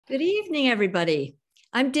Good evening, everybody.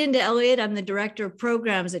 I'm Dinda Elliott. I'm the Director of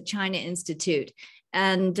Programs at China Institute.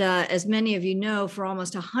 And as many of you know, for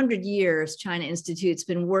almost 100 years, China Institute's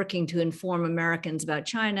been working to inform Americans about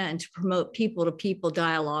China and to promote people-to-people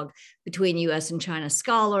dialogue between US and China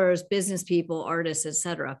scholars, business people, artists, et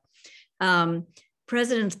cetera.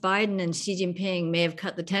 Presidents Biden and Xi Jinping may have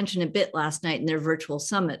cut the tension a bit last night in their virtual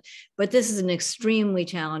summit, but this is an extremely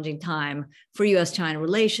challenging time for US-China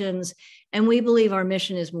relations, and we believe our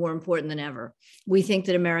mission is more important than ever. We think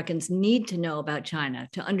that Americans need to know about China,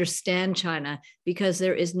 to understand China, because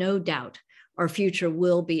there is no doubt our future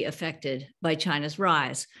will be affected by China's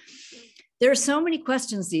rise. There are so many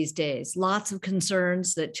questions these days, lots of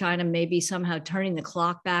concerns that China may be somehow turning the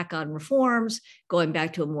clock back on reforms, going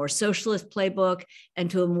back to a more socialist playbook and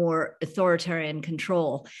to a more authoritarian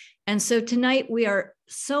control. And so tonight we are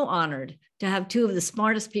so honored to have two of the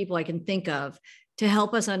smartest people I can think of to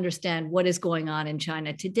help us understand what is going on in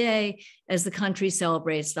China today as the country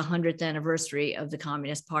celebrates the 100th anniversary of the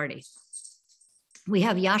Communist Party. We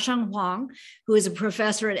have Yasheng Huang, who is a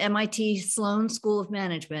professor at MIT Sloan School of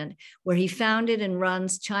Management, where he founded and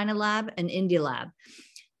runs China Lab and India Lab.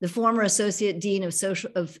 The former associate dean of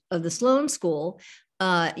the Sloan School,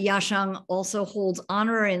 Yasheng also holds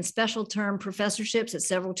honorary and special term professorships at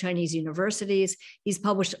several Chinese universities. He's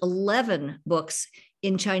published 11 books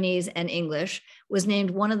in Chinese and English, was named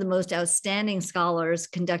one of the most outstanding scholars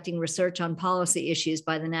conducting research on policy issues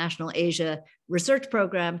by the National Asia Research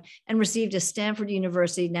Program, and received a Stanford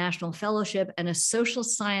University National Fellowship and a Social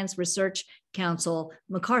Science Research Council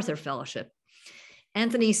MacArthur Fellowship.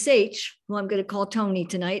 Tony Saich, who I'm going to call Tony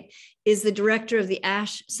tonight, is the director of the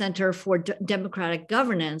Ash Center for Democratic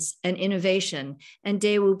Governance and Innovation and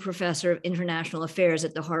Daewoo Professor of International Affairs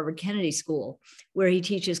at the Harvard Kennedy School, where he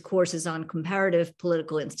teaches courses on comparative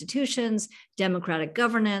political institutions, democratic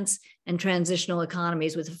governance, and transitional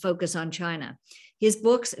economies with a focus on China. His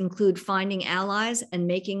books include Finding Allies and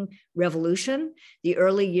Making Revolution, the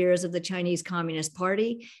early years of the Chinese Communist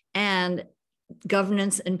Party, and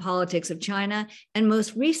Governance and Politics of China, and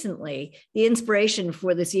most recently, the inspiration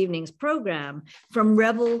for this evening's program, From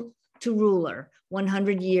Rebel to Ruler,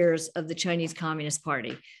 100 Years of the Chinese Communist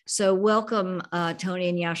Party. So welcome, Tony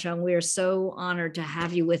and Yasheng. We are so honored to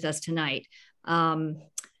have you with us tonight.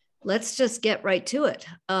 Let's just get right to it.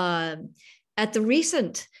 At the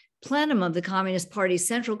recent plenum of the Communist Party's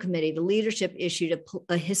Central Committee, the leadership issued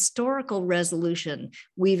a historical resolution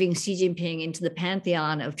weaving Xi Jinping into the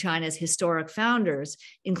pantheon of China's historic founders,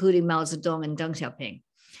 including Mao Zedong and Deng Xiaoping.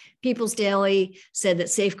 People's Daily said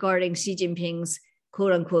that safeguarding Xi Jinping's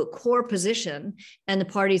quote unquote core position and the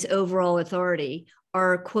party's overall authority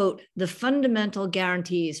are, quote, the fundamental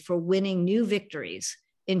guarantees for winning new victories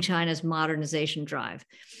in China's modernization drive.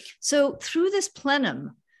 So through this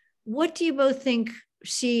plenum, what do you both think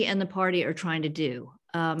Xi and the party are trying to do?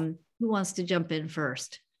 Who wants to jump in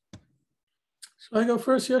first? Shall I go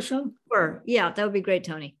first, Yasheng? Sure. Yeah, that would be great,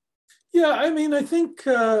 Tony. Yeah, I mean, I think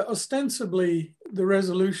ostensibly the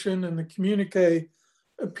resolution and the communique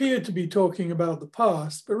appeared to be talking about the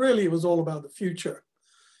past, but really it was all about the future.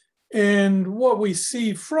 And what we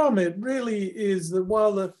see from it really is that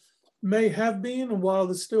while there may have been and while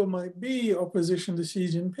there still might be opposition to Xi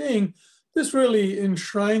Jinping, this really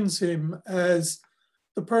enshrines him as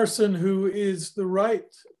the person who is the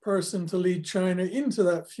right person to lead China into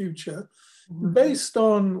that future, based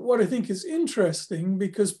on what I think is interesting,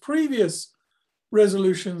 because previous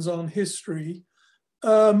resolutions on history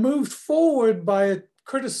moved forward by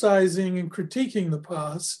criticizing and critiquing the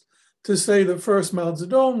past to say that first Mao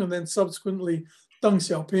Zedong and then subsequently Deng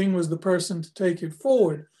Xiaoping was the person to take it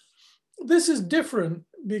forward. This is different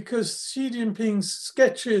because Xi Jinping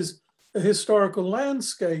sketches a historical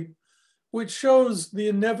landscape which shows the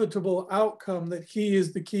inevitable outcome that he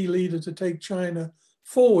is the key leader to take China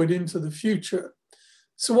forward into the future.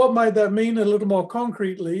 So what might that mean a little more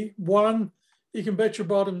concretely? One, you can bet your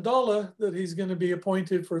bottom dollar that he's going to be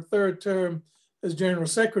appointed for a third term as General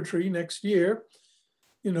Secretary next year,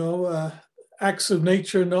 acts of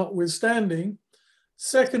nature notwithstanding.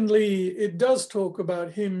 Secondly, it does talk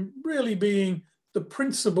about him really being the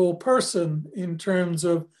principal person in terms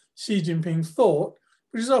of Xi Jinping thought,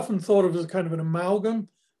 which is often thought of as kind of an amalgam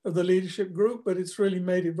of the leadership group, but it's really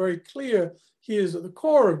made it very clear he is at the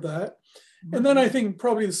core of that. And then I think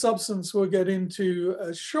probably the substance we'll get into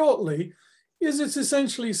shortly is it's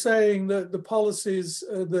essentially saying that the policies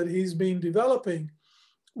that he's been developing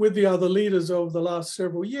with the other leaders over the last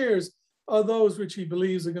several years are those which he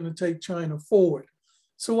believes are going to take China forward.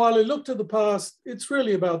 So while it looked at the past, it's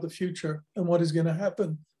really about the future and what is going to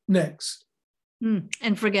happen next.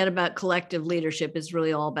 And forget about collective leadership. It's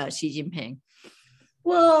really all about Xi Jinping.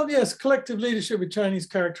 Well, yes, collective leadership with Chinese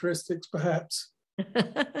characteristics, perhaps.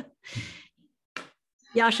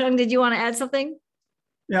 Yasheng, did you want to add something?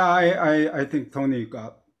 Yeah, I think Tony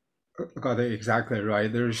got it exactly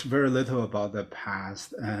right. There's very little about the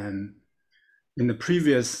past, and in the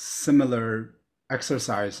previous similar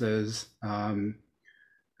exercises,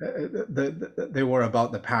 they were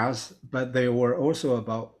about the past, but they were also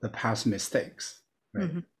about the past mistakes, right?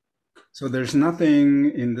 Mm-hmm. So there's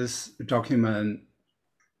nothing in this document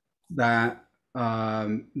that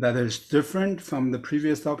that is different from the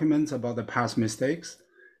previous documents about the past mistakes.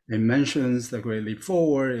 It mentions the Great Leap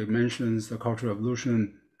Forward. It mentions the Cultural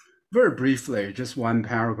Revolution very briefly, just one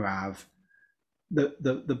paragraph.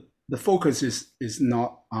 The focus is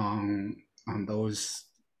not on those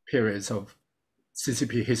periods of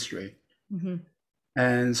CCP history. Mm-hmm.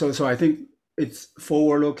 And so I think it's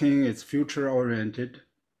forward-looking, it's future-oriented.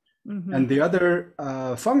 Mm-hmm. And the other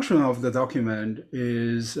function of the document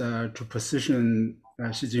is to position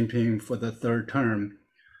Xi Jinping for the third term.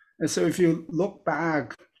 And so if you look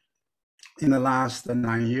back in the last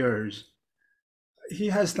 9 years, he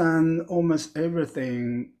has done almost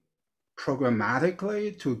everything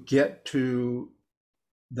programmatically to get to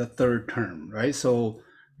the third term, right? So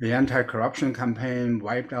the anti-corruption campaign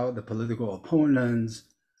wiped out the political opponents,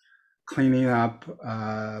 cleaning up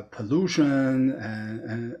pollution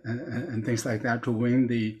and things like that to win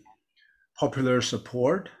the popular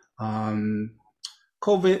support. COVID,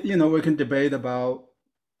 we can debate about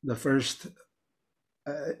the first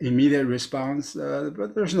immediate response,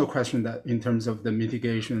 but there's no question that in terms of the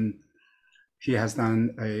mitigation, he has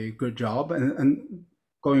done a good job. And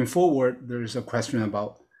going forward, there's a question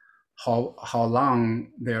about how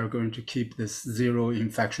long they are going to keep this zero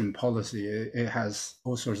infection policy. It has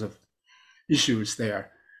all sorts of issues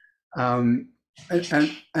there, and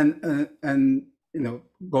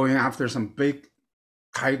going after some big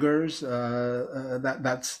tigers.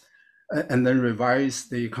 That's and then revise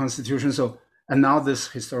the constitution. So and now this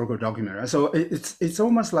historical document. Right? So it's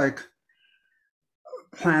almost like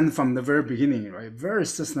planned from the very beginning, right? Very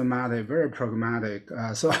systematic, very pragmatic.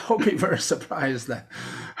 So I'll be very surprised that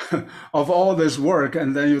of all this work,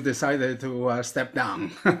 and then you decided to step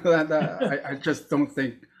down. I just don't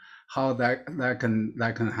think how that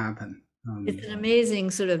can happen. It's an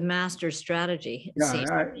amazing sort of master strategy.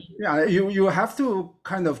 You have to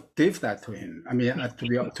kind of give that to him. I mean,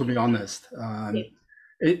 to be honest,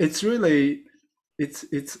 it's really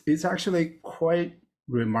it's actually quite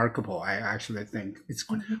remarkable. I actually think it's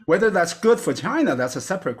whether that's good for China, that's a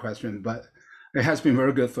separate question, but it has been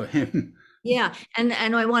very good for him. Yeah, and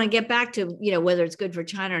I want to get back to whether it's good for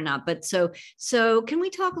China or not. But so can we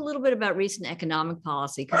talk a little bit about recent economic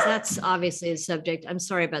policy, because that's obviously a subject. I'm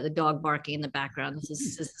sorry about the dog barking in the background. This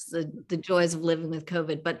is the joys of living with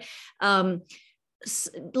COVID. But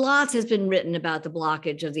lots has been written about the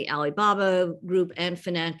blockage of the Alibaba Group and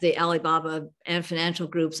the Alibaba and Financial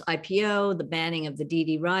Group's IPO, the banning of the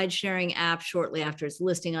Didi ride-sharing app shortly after its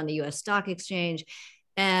listing on the U.S. Stock Exchange,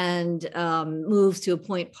 and moves to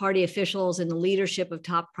appoint party officials in the leadership of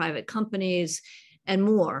top private companies and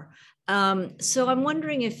more. So I'm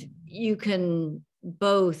wondering if you can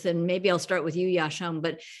both, and maybe I'll start with you, Yasheng,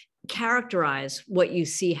 but characterize what you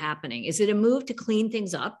see happening. Is it a move to clean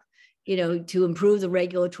things up, to improve the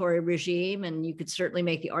regulatory regime? And you could certainly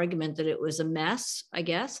make the argument that it was a mess, I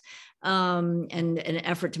guess, and an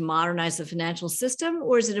effort to modernize the financial system,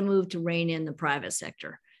 or is it a move to rein in the private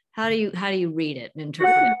sector? How do you read it and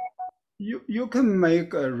interpret it? You can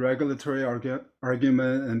make a regulatory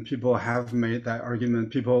argument, and people have made that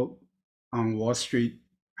argument. People on Wall Street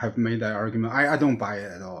have made that argument. I don't buy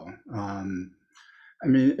it at all. I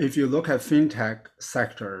mean, if you look at fintech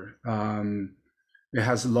sector, it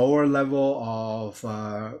has lower level of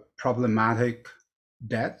problematic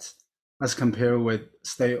debt as compared with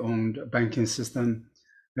state-owned banking system.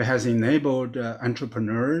 It has enabled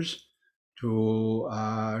entrepreneurs to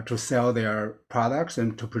sell their products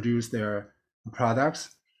and to produce their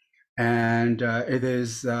products. And it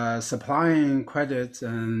is supplying credits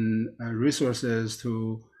and resources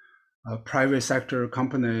to private sector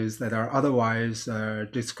companies that are otherwise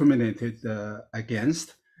discriminated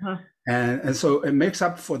against. Uh-huh. And so it makes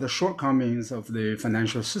up for the shortcomings of the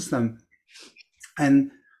financial system. And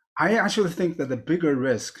I actually think that the bigger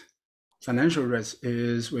risk, financial risk,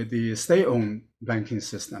 is with the state-owned banking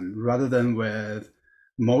system rather than with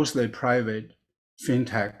mostly private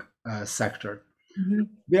fintech sector.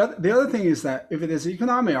 Mm-hmm. The other thing is that if it is an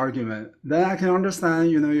economic argument, then I can understand,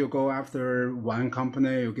 you go after one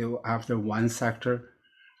company, you go after one sector.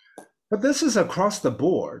 But this is across the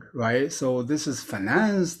board, right? So this is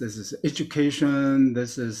finance, this is education,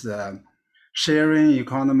 this is sharing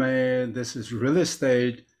economy, this is real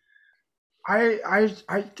estate. I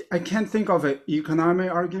can't think of an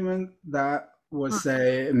economic argument that would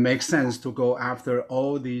say it makes sense to go after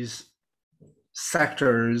all these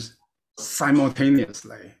sectors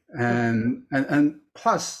simultaneously, and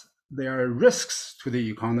plus there are risks to the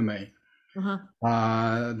economy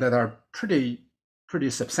that are pretty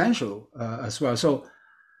substantial as well. So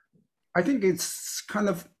I think it's kind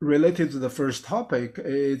of related to the first topic.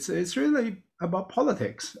 It's really about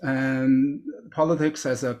politics, and politics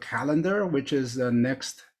as a calendar, which is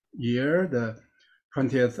next year, the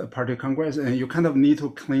 20th Party Congress, and you kind of need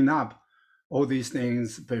to clean up all these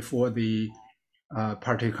things before the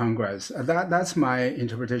Party Congress. That's my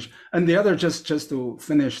interpretation. And the other, just to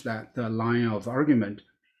finish that line of argument.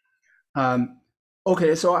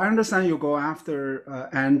 Okay, so I understand you go after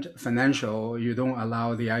Ant Financial. You don't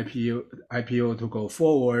allow the IPO to go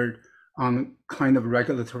forward on kind of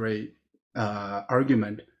regulatory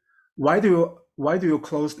argument. Why do you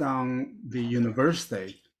close down the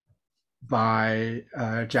university by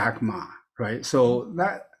Jack Ma, right? So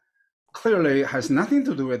that clearly has nothing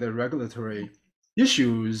to do with the regulatory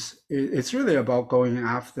issues. It's really about going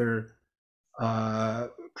after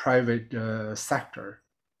private sector.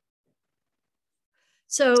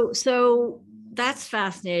 So that's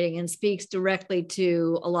fascinating and speaks directly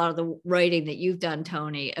to a lot of the writing that you've done,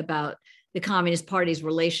 Tony, about the Communist Party's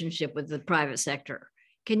relationship with the private sector.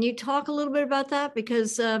 Can you talk a little bit about that?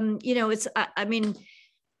 Because, I mean,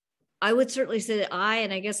 I would certainly say that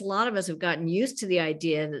and I guess a lot of us have gotten used to the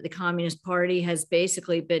idea that the Communist Party has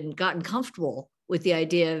basically gotten comfortable with the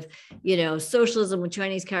idea of, socialism with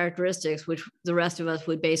Chinese characteristics, which the rest of us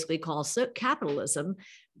would basically call capitalism.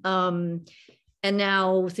 And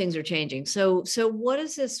now things are changing. So what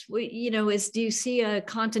is this? Do you see a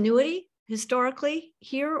continuity historically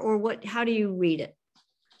here, or what? How do you read it?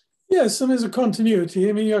 Yes, and there's a continuity.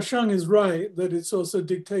 I mean, Yasheng is right that it's also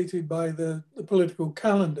dictated by the political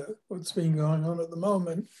calendar, what's been going on at the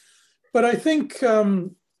moment. But I think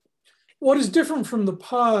what is different from the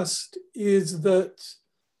past is that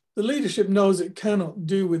the leadership knows it cannot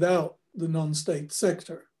do without the non-state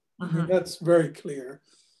sector. I mean, that's very clear.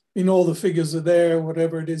 I mean, all the figures are there,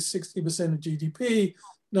 whatever it is, 60% of GDP,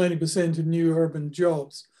 90% of new urban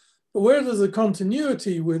jobs. But where there's a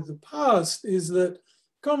continuity with the past is that the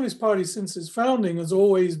Communist Party, since its founding, has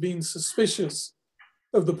always been suspicious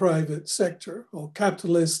of the private sector or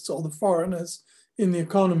capitalists or the foreigners in the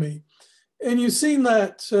economy. And you've seen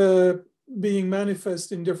that being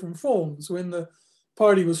manifest in different forms. When the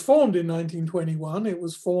party was formed in 1921, it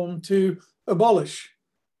was formed to abolish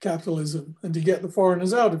capitalism and to get the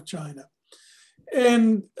foreigners out of China.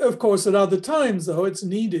 And of course, at other times, though, it's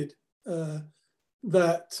needed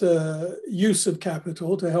that use of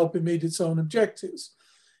capital to help it meet its own objectives.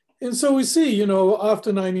 And so we see, after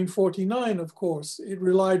 1949, of course, it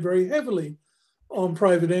relied very heavily on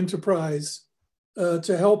private enterprise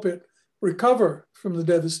to help it recover from the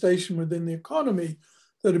devastation within the economy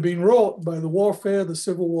that had been wrought by the warfare, the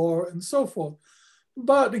Civil War, and so forth.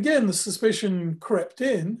 But again, the suspicion crept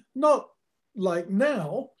in, not like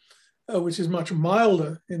now, which is much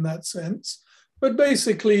milder in that sense, but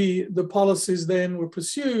basically the policies then were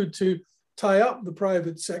pursued to tie up the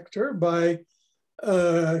private sector by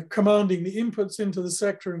commanding the inputs into the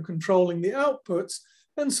sector and controlling the outputs,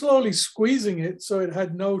 and slowly squeezing it so it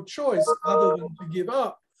had no choice other than to give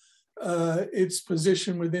up its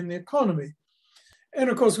position within the economy. And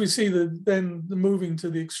of course, we see then the moving to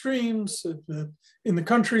the extremes in the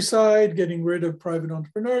countryside, getting rid of private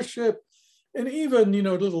entrepreneurship, and even,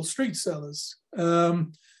 little street sellers.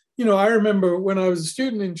 I remember when I was a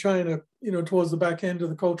student in China, towards the back end of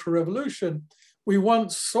the Cultural Revolution, we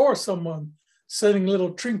once saw someone selling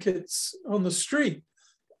little trinkets on the street,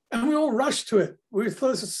 and we all rushed to it. We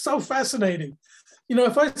thought this is so fascinating.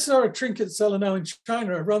 If I saw a trinket seller now in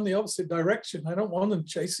China, I'd run the opposite direction. I don't want them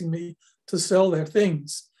chasing me to sell their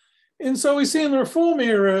things. And so we see in the reform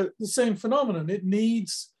era the same phenomenon. It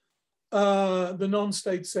needs the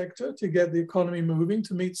non-state sector to get the economy moving,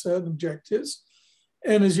 to meet certain objectives.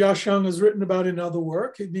 And as Yasheng has written about in other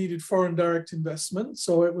work, it needed foreign direct investment.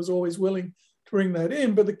 So it was always willing to bring that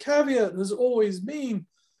in. But the caveat has always been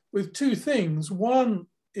with two things. One,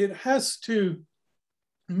 it has to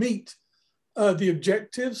meet the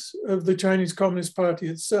objectives of the Chinese Communist Party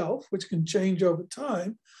itself, which can change over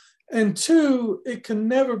time. And two, it can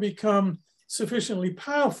never become sufficiently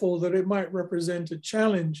powerful that it might represent a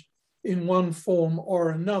challenge in one form or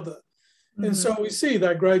another. Mm-hmm. And so we see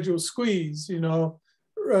that gradual squeeze,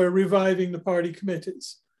 reviving the party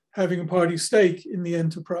committees, having a party stake in the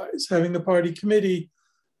enterprise, having the party committee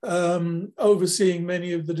overseeing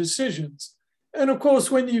many of the decisions. And of course,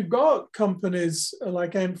 when you've got companies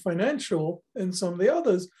like Ant Financial and some of the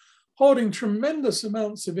others holding tremendous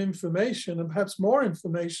amounts of information, and perhaps more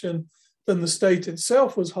information than the state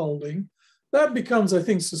itself was holding, that becomes, I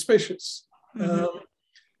think, suspicious.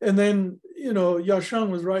 And then, Yasheng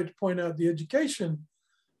was right to point out the education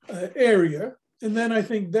area. And then I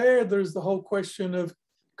think there's the whole question of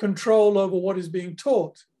control over what is being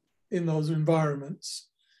taught in those environments.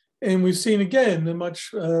 And we've seen, again, a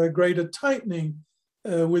much greater tightening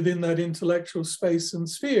within that intellectual space and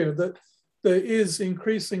sphere, that there is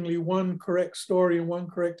increasingly one correct story and one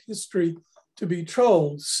correct history to be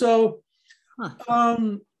told. So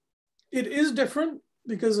it is different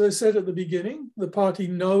because, as I said at the beginning, the party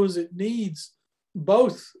knows it needs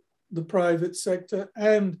both the private sector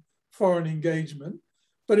and foreign engagement,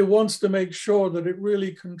 but it wants to make sure that it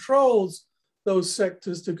really controls those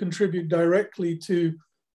sectors to contribute directly to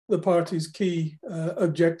the party's key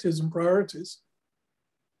objectives and priorities.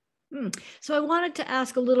 So I wanted to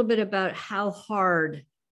ask a little bit about how hard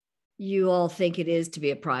you all think it is to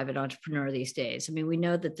be a private entrepreneur these days. I mean, we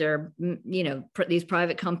know that there are, these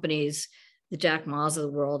private companies, the Jack Ma's of the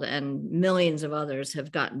world and millions of others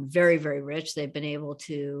have gotten very, very rich. They've been able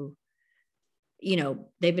to,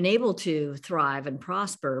 thrive and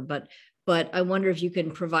prosper, but I wonder if you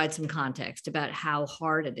can provide some context about how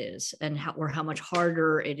hard it is and how much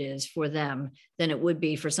harder it is for them than it would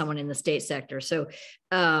be for someone in the state sector. So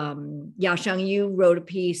Yasheng, you wrote a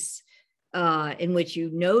piece in which you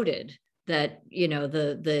noted that,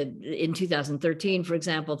 in 2013, for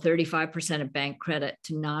example, 35% of bank credit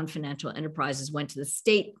to non-financial enterprises went to the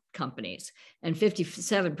state companies and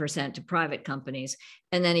 57% to private companies.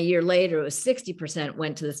 And then a year later, it was 60%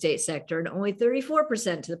 went to the state sector and only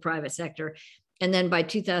 34% to the private sector. And then by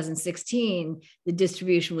 2016, the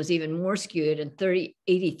distribution was even more skewed, and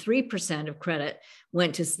 83% of credit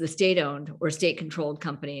went to the state-owned or state-controlled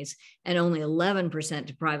companies and only 11%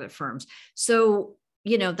 to private firms. So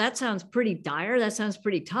that sounds pretty dire. That sounds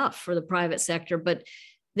pretty tough for the private sector, but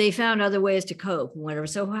they found other ways to cope and whatever.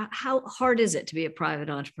 So how hard is it to be a private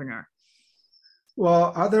entrepreneur?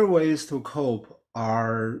 Well, other ways to cope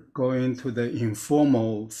are going to the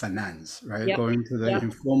informal finance, right? Yep. Going to the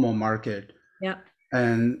informal market. Yeah.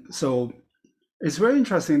 And so it's very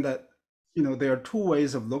interesting that, there are two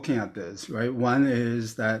ways of looking at this, right? One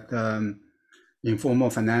is that informal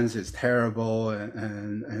finance is terrible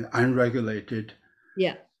and unregulated.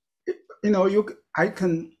 Yeah. I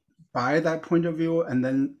can buy that point of view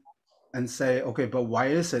and say, okay, but why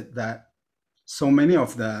is it that so many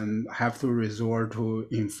of them have to resort to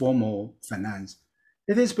informal finance?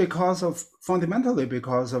 It is fundamentally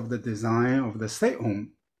because of the design of the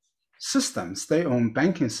state-owned system, state-owned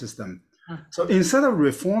banking system. So instead of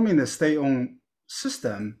reforming the state-owned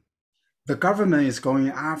system, the government is going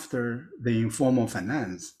after the informal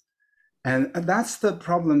finance. And that's the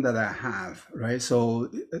problem that I have, right? So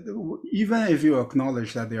even if you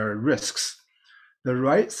acknowledge that there are risks, the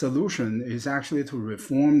right solution is actually to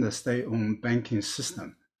reform the state-owned banking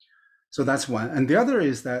system. So that's one. And the other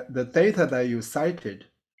is that the data that you cited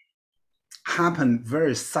happened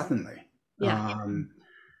very suddenly. Yeah.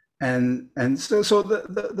 And so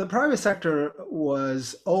the private sector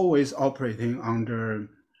was always operating under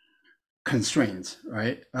constraints,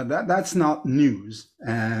 right? That's not news.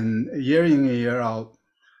 And year in and year out,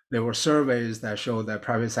 there were surveys that showed that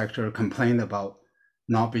private sector complained about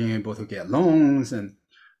not being able to get loans.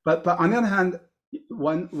 But on the other hand,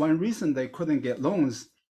 one reason they couldn't get loans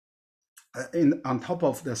on top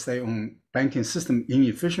of the state-owned banking system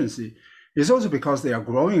inefficiency is also because they are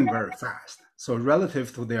growing very fast. So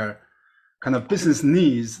relative to their kind of business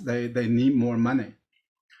needs, they need more money.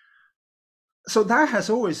 So that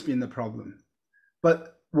has always been the problem.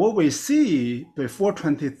 But what we see before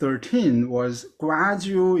 2013 was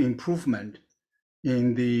gradual improvement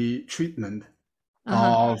in the treatment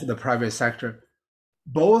of the private sector,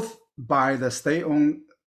 both by the state-owned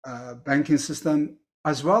banking system,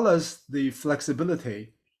 as well as the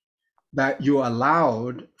flexibility that you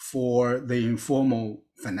allowed for the informal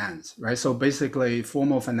finance, right? So basically,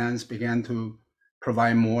 formal finance began to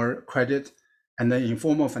provide more credit, and then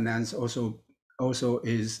informal finance also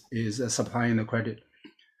is supplying the credit.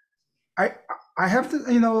 I have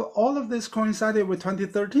to, all of this coincided with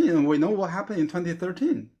 2013, and we know what happened in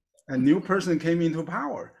 2013. A new person came into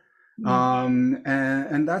power,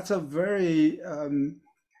 and that's a very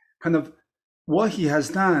kind of, what he has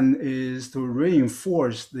done is to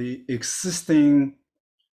reinforce the existing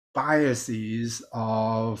biases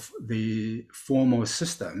of the formal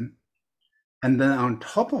system, and then on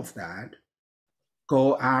top of that,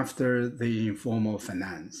 go after the informal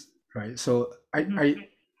finance, right? So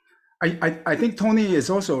I think Tony is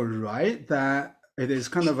also right that it is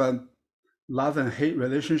kind of a love and hate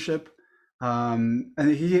relationship. And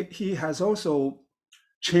he has also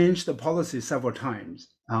changed the policy several times.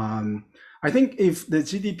 I think if the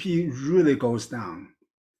GDP really goes down,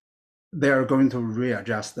 they are going to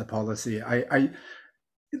readjust the policy.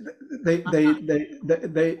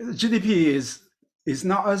 GDP is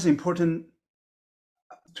not as important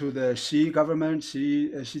to the Xi government, Xi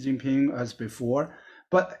Jinping, as before,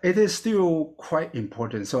 but it is still quite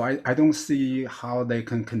important. So I don't see how they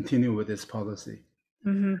can continue with this policy.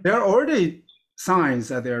 Mm-hmm. There are already signs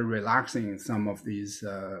that they're relaxing some of these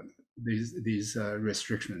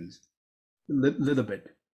restrictions a little bit.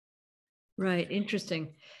 Right.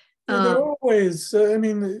 Interesting. They're always, I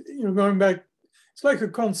mean, going back, it's like a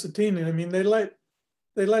concertina. I mean, they let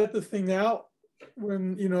the thing out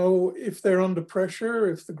when, if they're under pressure,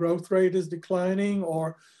 if the growth rate is declining,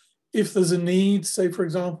 or if there's a need, say, for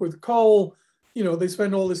example, with coal, they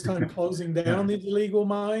spend all this time closing down these illegal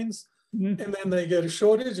mines, and then they get a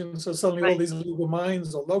shortage. And so suddenly all these illegal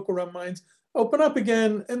mines or local run mines open up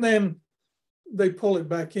again, and then they pull it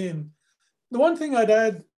back in. The one thing I'd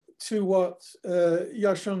add to what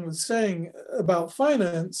Yasheng was saying about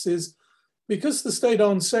finance is, because the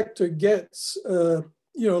state-owned sector gets a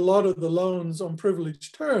lot of the loans on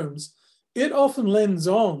privileged terms, it often lends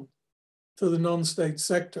on to the non-state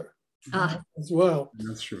sector as well.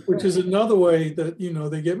 That's true. Which is another way that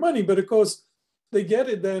they get money, but of course they get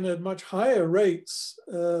it then at much higher rates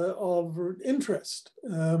of interest.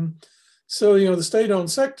 So the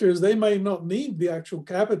state-owned sectors, they may not need the actual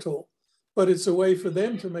capital, but it's a way for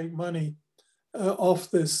them to make money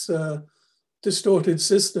off this distorted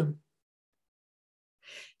system.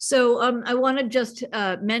 So I want to just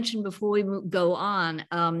mention before we go on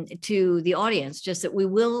to the audience, just that we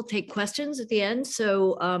will take questions at the end.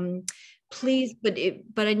 So please, but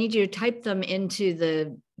I need you to type them into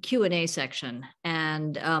the Q&A section,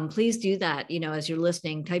 and please do that. As you're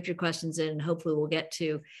listening, type your questions in, and hopefully we'll get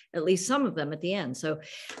to at least some of them at the end. So,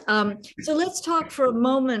 so let's talk for a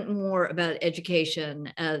moment more about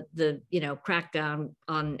education, the crackdown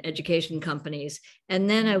on education companies, and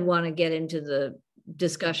then I want to get into the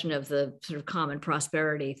discussion of the sort of common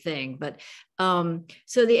prosperity thing. But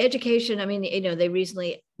so the education, I mean, they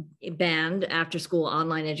recently banned after-school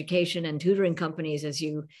online education and tutoring companies, as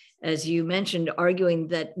you mentioned, arguing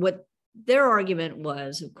that what their argument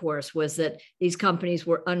was, of course, was that these companies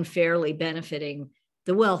were unfairly benefiting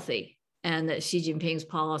the wealthy, and that Xi Jinping's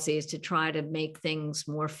policy is to try to make things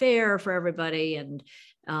more fair for everybody, and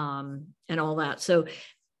all that. So,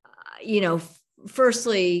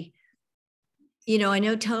 firstly, I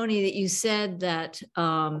know, Tony, that you said that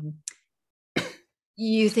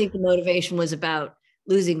you think the motivation was about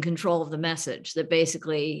losing control of the message, that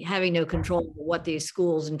basically having no control of what these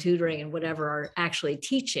schools and tutoring and whatever are actually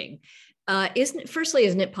teaching. Isn't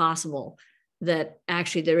it possible that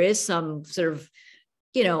actually there is some sort of,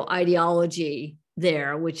 ideology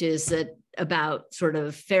there, which is that about sort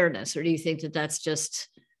of fairness, or do you think that that's just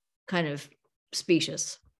kind of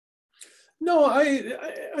specious? No,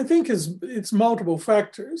 I think it's multiple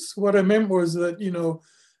factors. What I meant was that,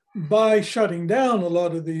 by shutting down a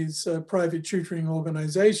lot of these private tutoring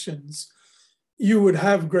organizations, you would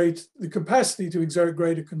have the capacity to exert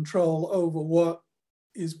greater control over what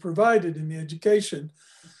is provided in the education.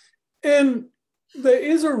 And there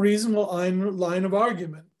is a reasonable line of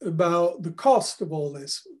argument about the cost of all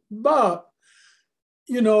this. But,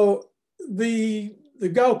 the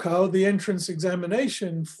Gaokao, the entrance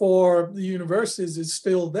examination for the universities, is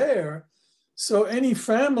still there. So any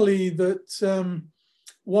family that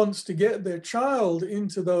wants to get their child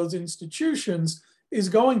into those institutions is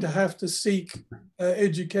going to have to seek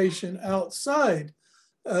education outside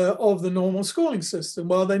of the normal schooling system.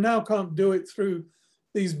 Well, they now can't do it through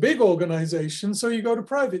these big organizations, so you go to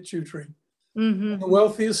private tutoring. Mm-hmm. The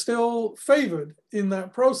wealthy is still favored in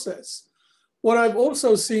that process. What I've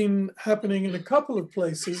also seen happening in a couple of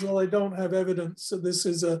places, while I don't have evidence that this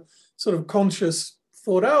is a sort of conscious,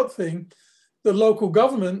 thought out thing, the local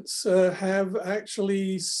governments have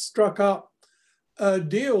actually struck up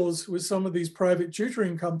deals with some of these private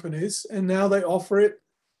tutoring companies, and now they offer it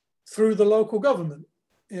through the local government.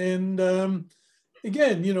 And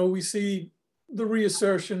again, we see the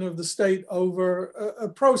reassertion of the state over a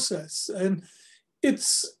process. And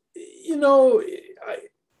it's,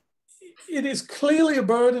 it is clearly a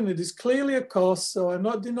burden, it is clearly a cost, so I'm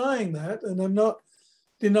not denying that, and I'm not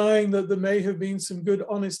denying that there may have been some good,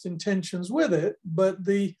 honest intentions with it, but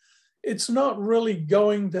it's not really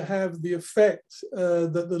going to have the effect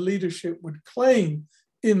that the leadership would claim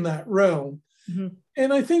in that realm. Mm-hmm.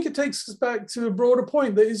 And I think it takes us back to a broader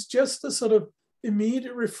point that is just a sort of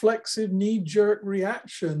immediate reflexive knee-jerk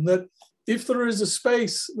reaction that if there is a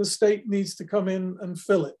space, the state needs to come in and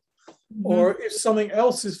fill it. Mm-hmm. Or if something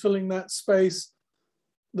else is filling that space,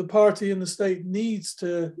 the party and the state needs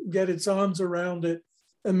to get its arms around it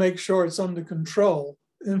and make sure it's under control.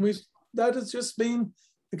 And that has just been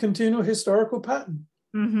the continual historical pattern.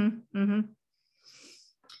 Mm-hmm. Mm-hmm.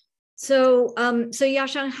 So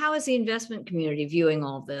Yasheng, how is the investment community viewing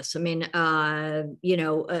all this? I mean,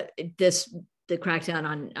 the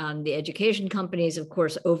crackdown on the education companies, of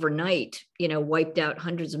course, overnight, wiped out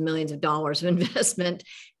hundreds of millions of dollars of investment.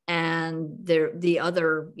 And the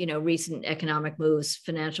other, recent economic moves,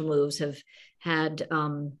 financial moves have had,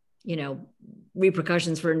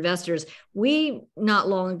 repercussions for investors. We not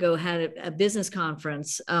long ago had a business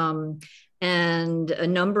conference, and a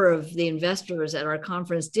number of the investors at our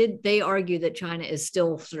conference they argue that China is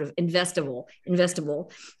still sort of investable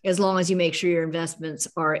as long as you make sure your investments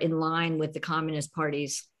are in line with the Communist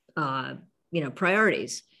Party's,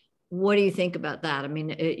 priorities. What do you think about that? I mean,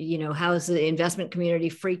 how is the investment community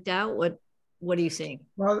freaked out? What are you seeing?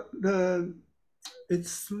 Well,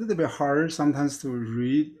 it's a little bit hard sometimes to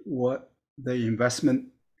read what the investment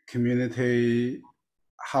community,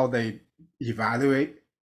 how they evaluate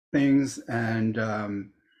things, and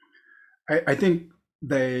I think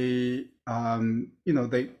the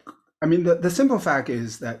simple fact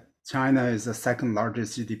is that China is the second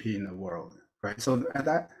largest GDP in the world, right? So at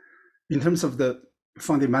that, in terms of the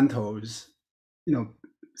fundamentals,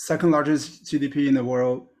 second largest GDP in the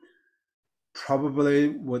world probably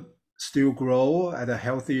would still grow at a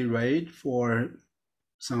healthy rate for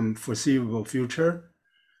some foreseeable future,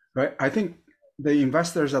 right? I think the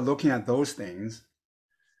investors are looking at those things,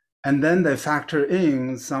 and then they factor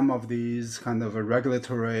in some of these kind of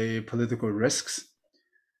regulatory political risks.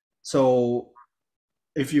 So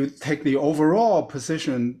if you take the overall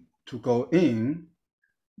position to go in,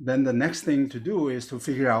 then the next thing to do is to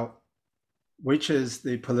figure out which is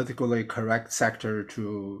the politically correct sector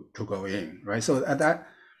to go in, right? So at that,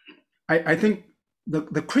 I think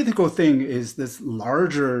the critical thing is this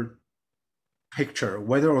larger picture,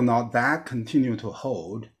 whether or not that continue to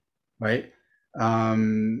hold, right?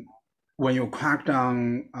 When you crack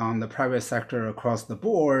down on the private sector across the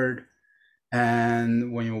board,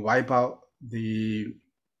 and when you wipe out the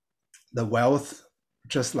wealth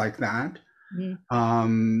just like that,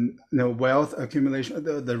 wealth accumulation,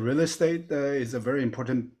 the real estate is a very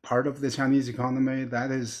important part of the Chinese economy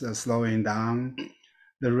that is slowing down.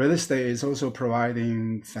 The real estate is also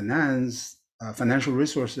providing financial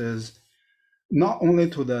resources, not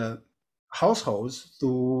only to the households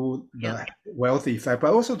through the wealth effect,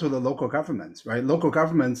 but also to the local governments, right? Local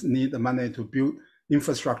governments need the money to build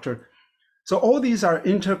infrastructure. So all these are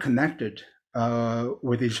interconnected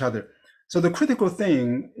with each other. So the critical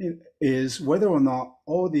thing is whether or not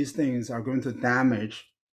all these things are going to damage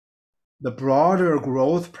the broader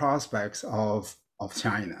growth prospects of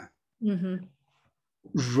China,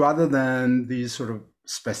 rather than these sort of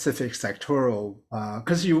specific sectoral,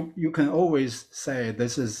 because you can always say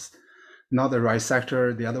this is not the right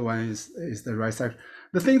sector, the other one is the right sector.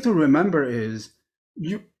 The thing to remember is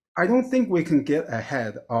I don't think we can get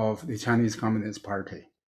ahead of the Chinese Communist Party,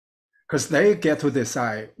 because they get to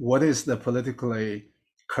decide what is the politically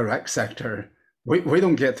correct sector. We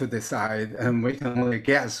don't get to decide, and we can only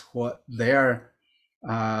guess what their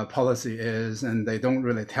policy is, and they don't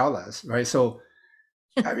really tell us, right? So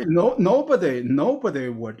I mean, nobody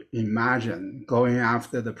would imagine going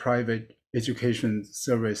after the private education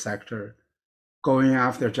service sector, going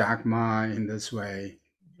after Jack Ma in this way,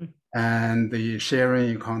 and the sharing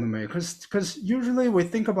economy, because usually we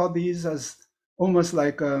think about these as almost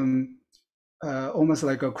like a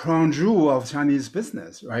crown jewel of Chinese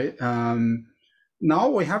business, right? Now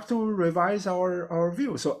we have to revise our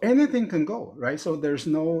view. So anything can go, right? So there's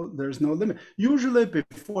no limit. Usually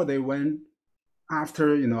before they went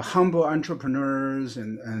after humble entrepreneurs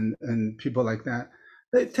and people like that,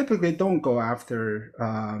 they typically don't go after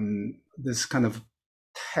this kind of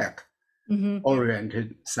tech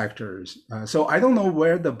oriented sectors. So I don't know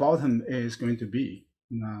where the bottom is going to be.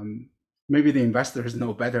 Maybe the investors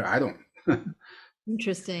know better. I don't.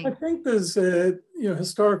 Interesting. I think there's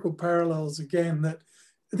historical parallels again, that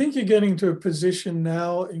I think you're getting to a position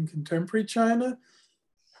now in contemporary China.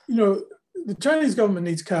 The Chinese government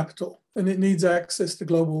needs capital and it needs access to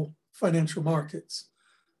global financial markets.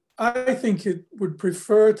 I think it would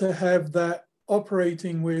prefer to have that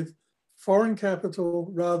operating with foreign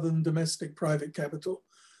capital rather than domestic private capital,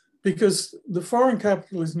 because the foreign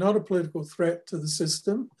capital is not a political threat to the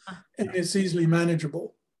system and it's easily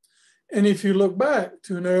manageable. And if you look back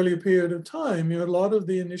to an earlier period of time, a lot of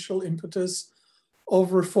the initial impetus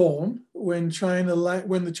of reform when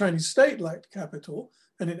the Chinese state lacked capital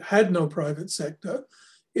and it had no private sector,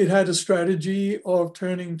 it had a strategy of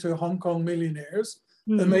turning to Hong Kong millionaires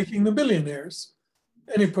and making them billionaires.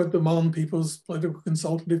 And it put them on People's Political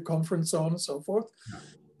Consultative Conference, so on and so forth. Yeah.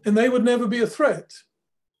 And they would never be a threat.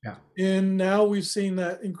 Yeah. And now we've seen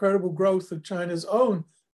that incredible growth of China's own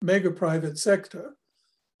mega private sector,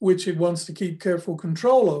 which it wants to keep careful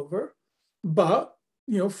control over. But,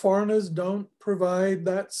 foreigners don't provide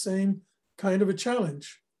that same kind of a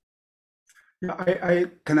challenge. Yeah,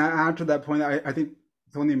 can I add to that point? I think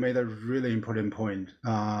Tony made a really important point.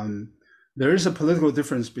 There is a political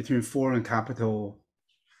difference between foreign capital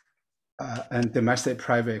and domestic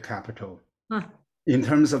private capital in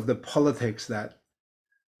terms of the politics that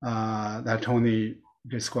Tony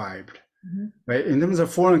described. Right? In terms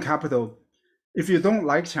of foreign capital, if you don't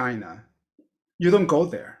like China, you don't go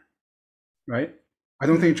there, right? I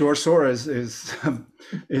don't think George Soros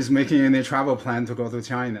is making any travel plan to go to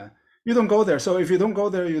China. You don't go there. So if you don't go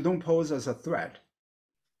there, you don't pose as a threat.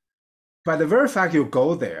 By the very fact you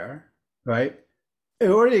go there, right, it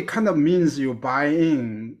already kind of means you buy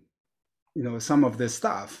in, some of this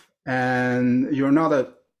stuff. And you're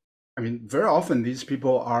not very often these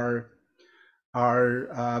people are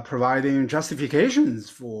providing justifications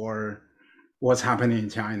for what's happening in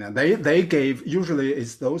China. They gave, usually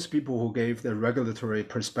it's those people who gave the regulatory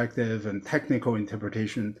perspective and technical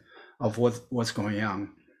interpretation of what's going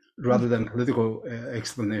on, rather than political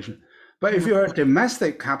explanation. But if you're a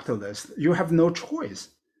domestic capitalist, you have no choice.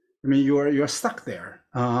 You're stuck there.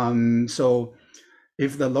 So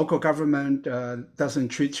if the local government doesn't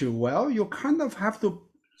treat you well, you kind of have to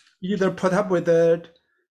either put up with it,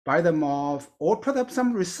 buy them off, or put up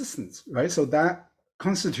some resistance, right? So that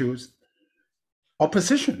constitutes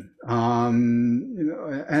opposition.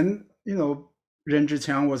 Ren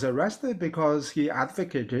Zhiqiang was arrested because he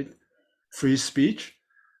advocated free speech.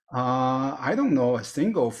 I don't know a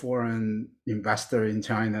single foreign investor in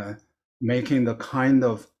China making the kind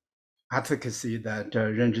of advocacy that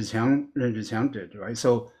Ren Zhiqiang did, right?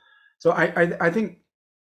 So I think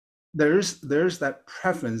there's that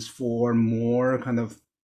preference for more kind of,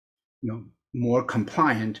 more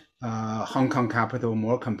compliant Hong Kong capital,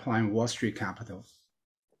 more compliant Wall Street capital.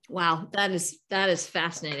 Wow, that is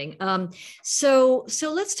fascinating. So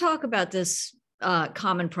let's talk about this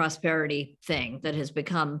common prosperity thing that has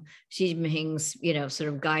become Xi Jinping's, sort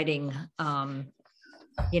of guiding,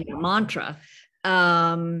 mantra.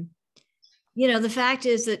 The fact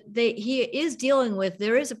is that he is dealing with,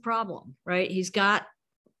 there is a problem, right? He's got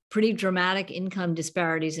pretty dramatic income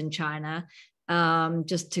disparities in China.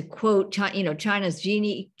 Just to quote, China's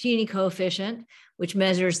Gini coefficient, which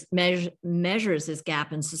measures this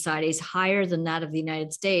gap in society, is higher than that of the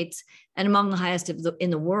United States and among the highest in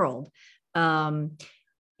the world,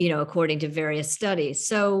 according to various studies.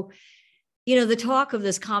 So, the talk of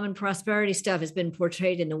this common prosperity stuff has been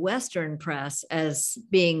portrayed in the Western press as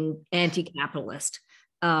being anti-capitalist.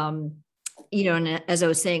 And as I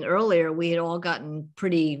was saying earlier, we had all gotten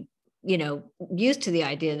pretty used to the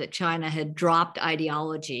idea that China had dropped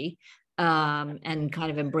ideology and kind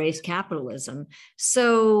of embraced capitalism.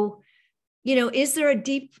 So, is there a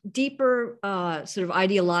deeper sort of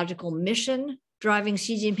ideological mission driving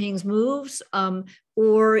Xi Jinping's moves?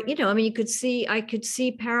 Or, I could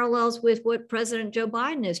see parallels with what President Joe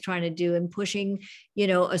Biden is trying to do in pushing,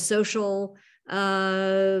 a social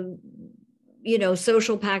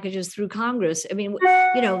social packages through Congress.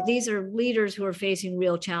 These are leaders who are facing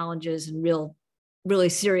real challenges and really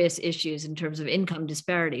serious issues in terms of income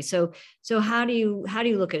disparity. So how do you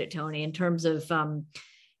look at it, Tony, in terms of,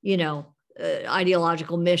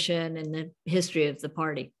 ideological mission and the history of the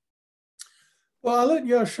party? Well, I'll let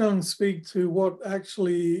Yasheng speak to what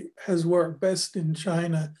actually has worked best in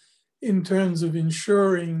China in terms of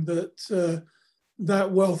ensuring that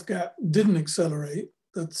that wealth gap didn't accelerate.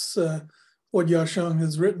 That's what Yasheng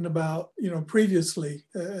has written about, previously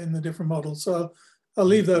in the different models. So I'll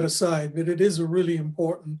leave that aside, but it is a really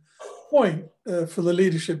important point for the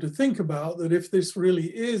leadership to think about, that if this really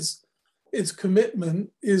is its commitment,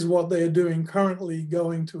 is what they are doing currently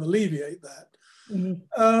going to alleviate that?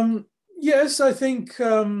 Mm-hmm. Yes, I think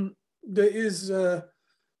there is,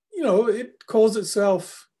 it calls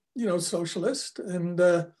itself, socialist, and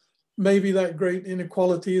maybe that great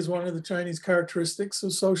inequality is one of the Chinese characteristics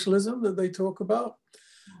of socialism that they talk about.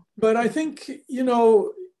 But I think,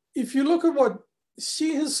 if you look at what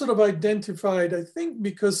Xi has sort of identified, I think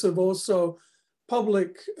because of also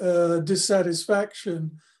public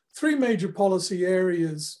dissatisfaction, three major policy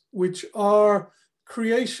areas which are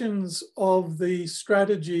creations of the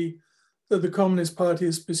strategy that the Communist Party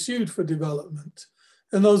has pursued for development.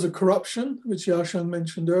 And those are corruption, which Yasheng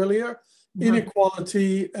mentioned earlier,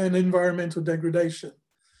 inequality, and environmental degradation.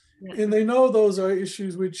 Yeah. And they know those are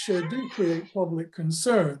issues which do create public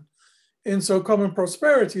concern. And so common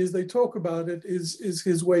prosperity, as they talk about it, is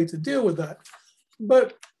his way to deal with that.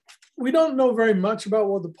 But we don't know very much about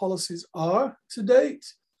what the policies are to date.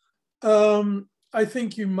 I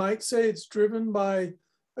think you might say it's driven by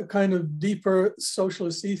a kind of deeper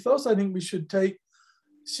socialist ethos. I think we should take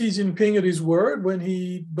Xi Jinping at his word when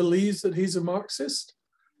he believes that he's a Marxist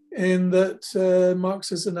and that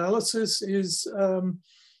Marxist analysis is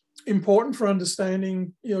important for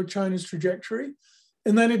understanding, China's trajectory.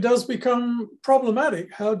 And then it does become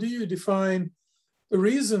problematic. How do you define the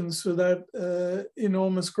reasons for that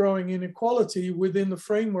enormous growing inequality within the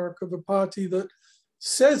framework of a party that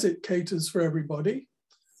says it caters for everybody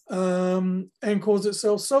and calls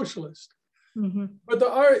itself socialist? Mm-hmm. But there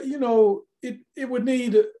are, it would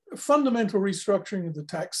need a fundamental restructuring of the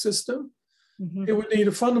tax system. Mm-hmm. It would need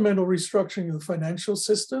a fundamental restructuring of the financial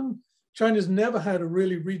system. China's never had a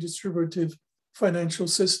really redistributive financial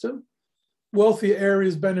system. Wealthier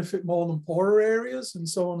areas benefit more than poorer areas, and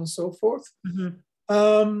so on and so forth.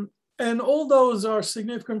 Mm-hmm. And all those are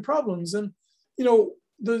significant problems. And,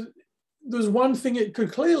 there's one thing it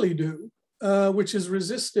could clearly do, which is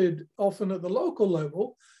resisted often at the local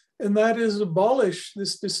level, and that is abolish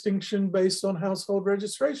this distinction based on household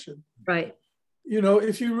registration. Right.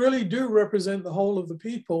 If you really do represent the whole of the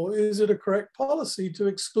people, is it a correct policy to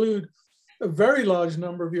exclude a very large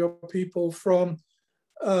number of your people from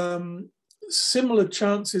similar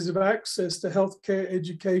chances of access to healthcare,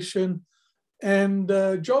 education, and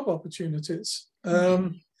job opportunities?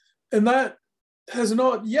 And that has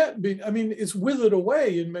not yet been, it's withered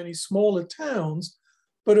away in many smaller towns,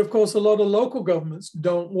 but of course, a lot of local governments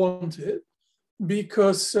don't want it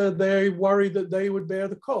because they worry that they would bear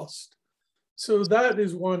the cost. So that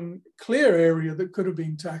is one clear area that could have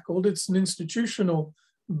been tackled. It's an institutional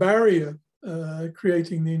barrier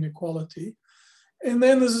creating the inequality. And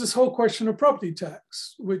then there's this whole question of property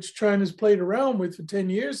tax, which China's played around with for 10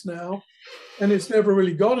 years now, and it's never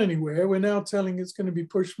really gone anywhere. We're now telling it's going to be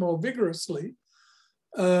pushed more vigorously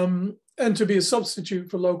and to be a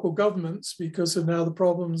substitute for local governments because of now the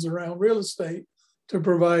problems around real estate to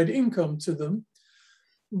provide income to them.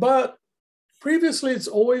 But previously, it's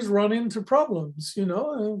always run into problems.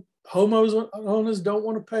 Homeowners don't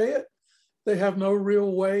want to pay it. They have no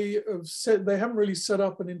real way they haven't really set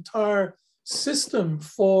up an entire system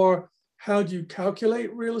for how do you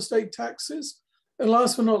calculate real estate taxes. And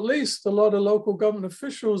last but not least, a lot of local government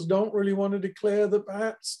officials don't really want to declare that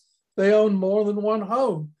perhaps they own more than one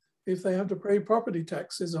home if they have to pay property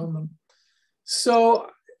taxes on them. So,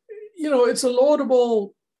 it's a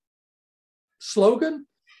laudable slogan.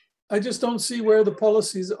 I just don't see where the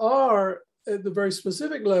policies are at the very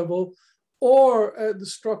specific level or at the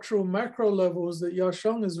structural macro levels that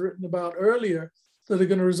Yasheng has written about earlier that are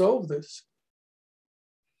going to resolve this.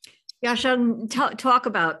 Yasheng, talk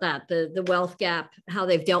about that, the wealth gap, how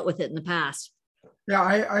they've dealt with it in the past. Yeah,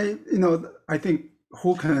 I think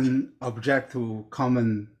who can object to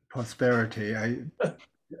common prosperity? I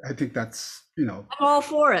think that's, I'm all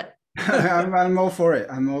for it. I'm all for it.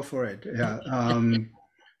 I'm all for it. Yeah.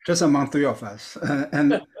 Just among three of us.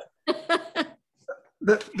 And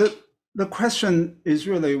the question is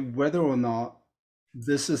really whether or not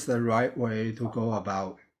this is the right way to go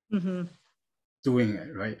about doing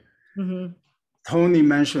it, right? Mm-hmm. Tony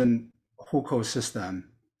mentioned hukou system.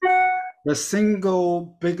 The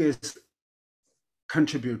single biggest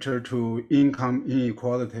contributor to income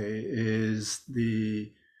inequality is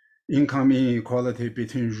the income inequality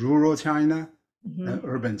between rural China and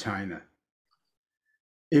urban China.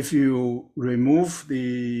 If you remove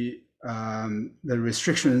the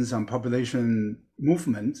restrictions on population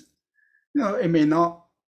movement, it may not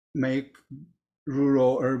make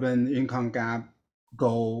rural-urban income gap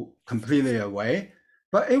go completely away,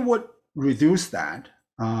 but it would reduce that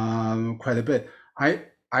quite a bit.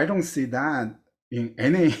 I don't see that in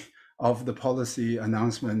any of the policy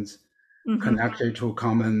announcements connected to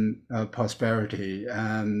common prosperity,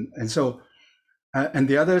 and so and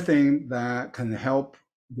the other thing that can help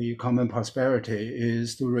the common prosperity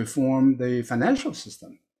is to reform the financial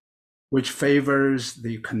system, which favors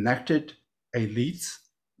the connected elites,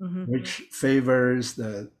 which favors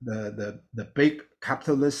the big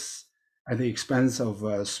capitalists at the expense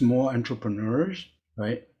of small entrepreneurs,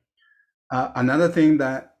 right? Another thing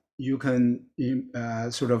that you can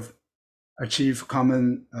sort of achieve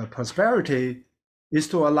common prosperity is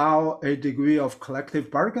to allow a degree of collective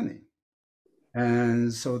bargaining.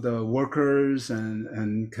 and so the workers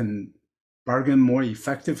and can bargain more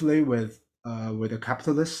effectively with the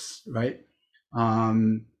capitalists, right?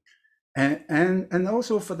 And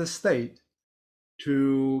also for the state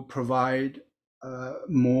to provide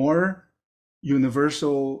more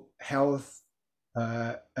universal health,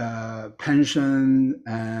 pension,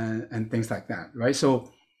 and things like that, right?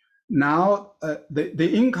 So now the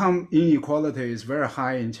income inequality is very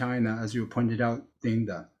high in China, as you pointed out,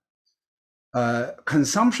 Linda.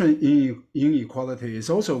 Consumption inequality is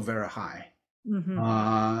also very high.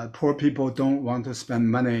 Poor people don't want to spend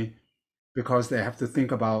money because they have to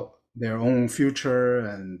think about their own future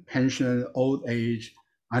and pension, old age,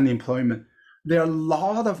 unemployment. There are a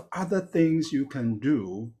lot of other things you can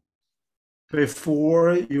do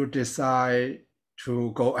before you decide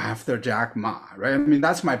to go after Jack Ma, right? I mean,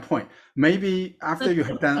 that's my point. Maybe after you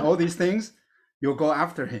have done all these things, you'll go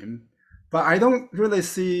after him. But I don't really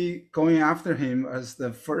see going after him as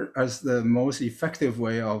the most effective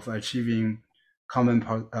way of achieving common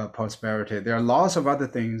prosperity. There are lots of other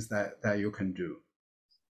things that you can do.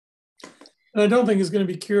 And I don't think it's going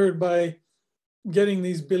to be cured by getting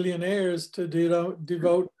these billionaires to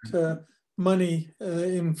devote money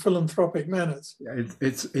in philanthropic manners.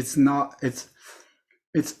 It's not.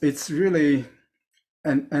 It's really,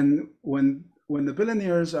 and when the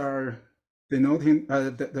billionaires are donating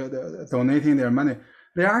their money,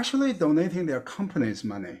 they're actually donating their company's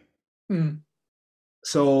money.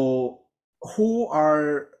 So who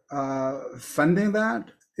are funding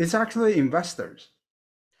that? It's actually investors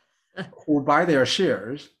who buy their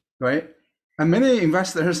shares, right? And many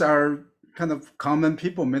investors are kind of common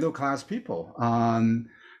people, middle class people.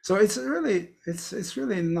 So it's really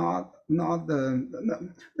not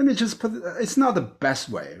the. Let me just put it, it's not the best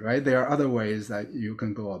way, right? There are other ways that you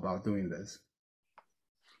can go about doing this.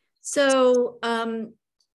 So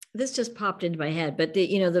this just popped into my head, but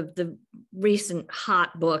the recent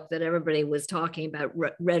hot book that everybody was talking about,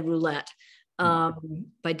 Red Roulette,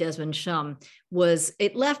 by Desmond Shum,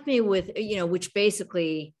 it left me with, which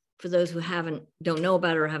basically, for those who don't know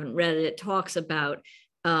about it or haven't read it, it talks about,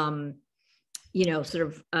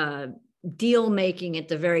 deal making at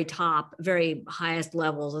the very top, very highest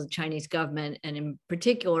levels of the Chinese government. And in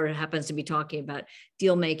particular, it happens to be talking about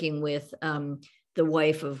deal making with the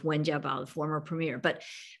wife of Wen Jiabao, the former premier. But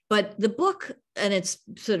the book, and it's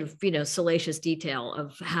sort of, salacious detail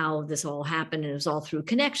of how this all happened, and it was all through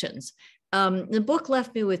connections. The book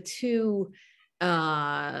left me with two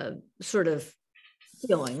sort of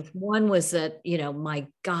feelings. One was that, my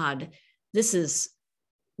God, this is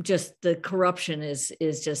just, the corruption is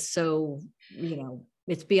just so,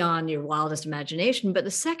 it's beyond your wildest imagination. But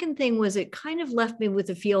the second thing was, it kind of left me with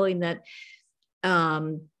the feeling that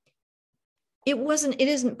it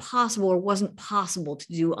wasn't possible to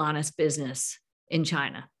do honest business in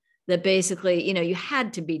China. That basically, you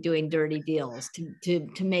had to be doing dirty deals to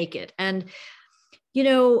make it. And,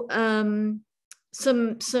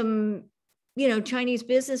 some Chinese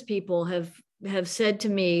business people have said to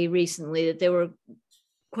me recently that they were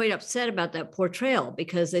quite upset about that portrayal,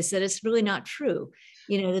 because they said it's really not true.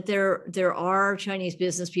 That there are Chinese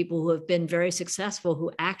business people who have been very successful,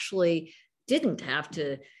 who actually didn't have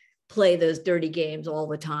to play those dirty games all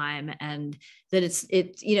the time, and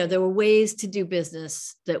that there were ways to do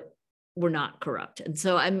business that were not corrupt. And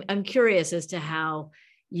so I'm curious as to how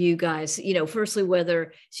you guys, firstly,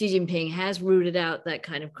 whether Xi Jinping has rooted out that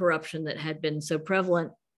kind of corruption that had been so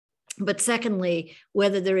prevalent, but secondly,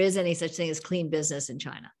 whether there is any such thing as clean business in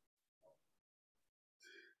China.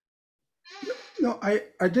 No, I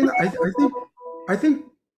think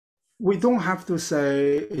we don't have to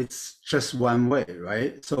say it's just one way,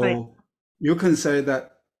 right? So right. You can say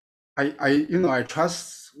that I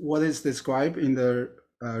trust what is described in the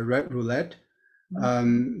Red Roulette.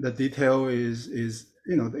 The detail is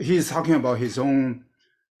he's talking about his own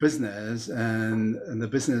business and the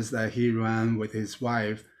business that he ran with his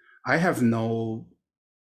wife. I have no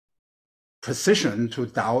precision to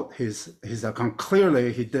doubt his account.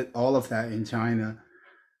 Clearly, he did all of that in China,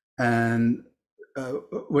 and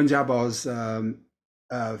Wen Jiabao's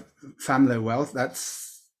family wealth,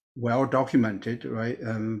 that's well documented, right,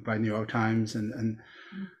 by New York Times, and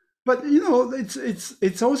but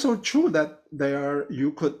it's also true that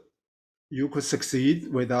you could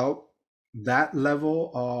succeed without that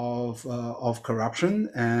level of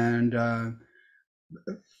corruption. And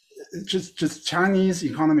just Chinese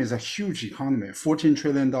economy is a huge economy, $14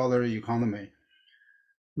 trillion economy.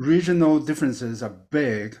 Regional differences are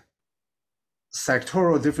big.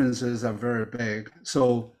 Sectoral differences are very big.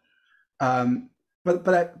 So, but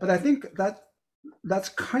I think that's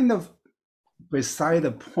kind of beside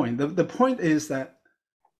the point. The point is that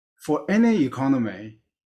for any economy,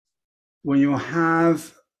 when you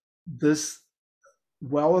have this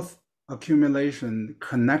wealth accumulation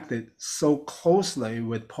connected so closely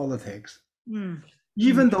with politics,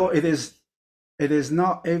 even though it is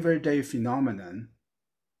not everyday phenomenon,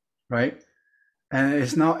 right? And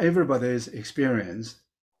it's not everybody's experience,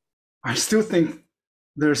 I still think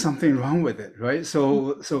there's something wrong with it, right?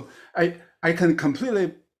 So I can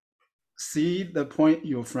completely see the point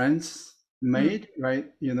your friends made,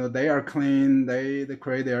 right? You know, they are clean, they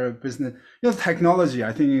create their business. You know, technology,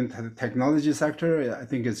 I think in the technology sector, I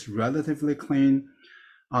think it's relatively clean.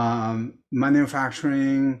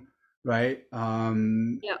 Manufacturing, right?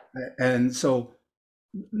 And so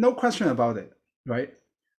no question about it, right?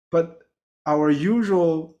 But our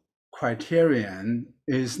usual criterion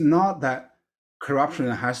is not that corruption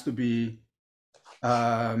has to be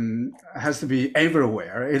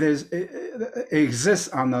everywhere. It exists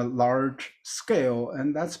on a large scale,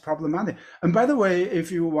 and that's problematic. And by the way,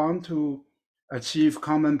 if you want to achieve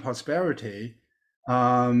common prosperity,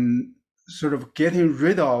 sort of getting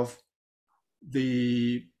rid of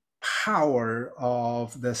the power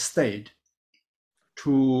of the state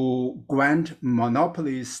to grant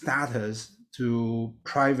monopoly status to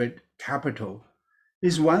private capital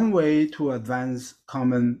is one way to advance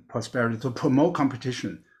common prosperity, to promote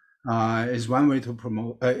competition. Is one way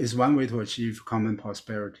to achieve common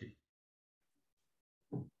prosperity.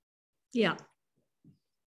 Yeah.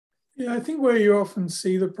 Yeah, I think where you often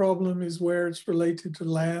see the problem is where it's related to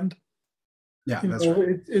land. Yeah, that's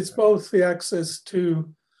right. It's both the access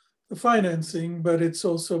to the financing, but it's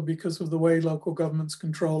also because of the way local governments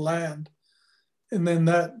control land. And then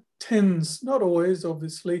that tends, not always,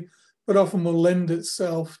 obviously, but often will lend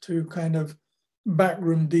itself to kind of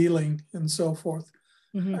backroom dealing and so forth.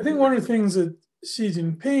 I think one of the things that Xi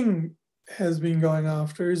Jinping has been going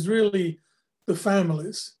after is really the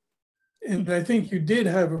families. And I think you did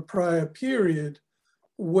have a prior period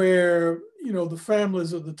where, you know, the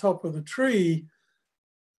families at the top of the tree,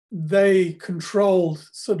 they controlled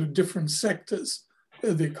sort of different sectors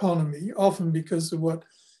of the economy, often because of what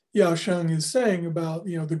Yasheng is saying about,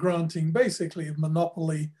 you know, the granting basically of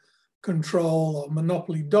monopoly control or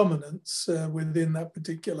monopoly dominance within that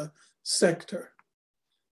particular sector.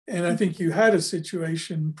 And I think you had a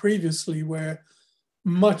situation previously where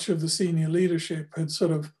much of the senior leadership had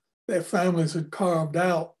sort of, their families had carved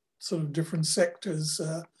out sort of different sectors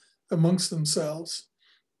amongst themselves.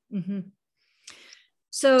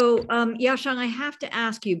 So, Yasheng, I have to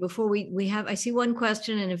ask you before we have, I see one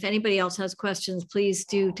question, and if anybody else has questions, please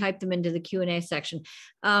do type them into the Q&A section.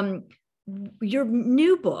 Your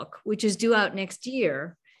new book, which is due out next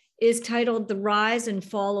year, is titled The Rise and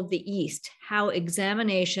Fall of the East: How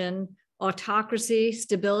Examination, Autocracy,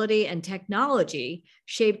 Stability, and Technology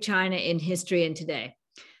Shaped China in History and Today.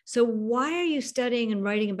 So why are you studying and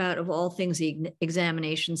writing about, of all things, the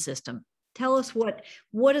examination system? Tell us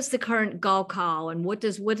what is the current Gaokao, and what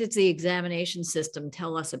does the examination system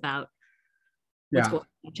tell us about what's going on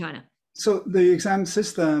in China? So the exam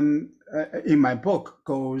system in my book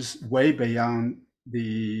goes way beyond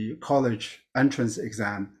the college entrance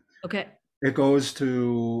exam. Okay. It goes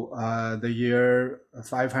to the year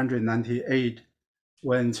 598,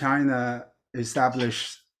 when China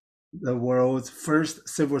established the world's first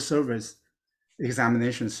civil service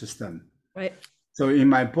examination system. Right. So in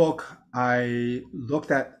my book, I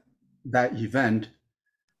looked at that event,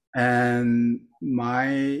 and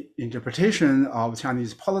my interpretation of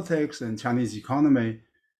Chinese politics and Chinese economy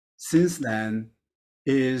since then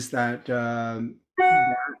is that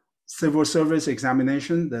civil service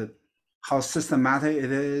examination, how systematic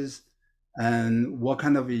it is, and what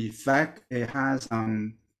kind of effect it has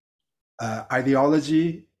on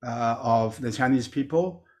ideology of the Chinese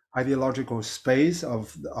people, ideological space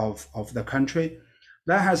of the country,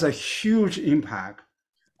 that has a huge impact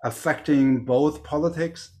affecting both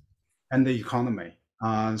politics and the economy.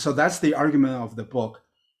 So that's the argument of the book.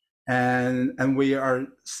 And we are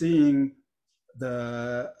seeing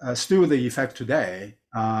still the effect today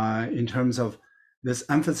in terms of this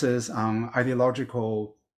emphasis on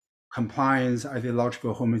ideological compliance,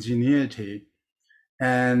 ideological homogeneity,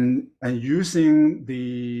 and using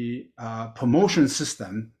the promotion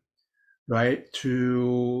system, right,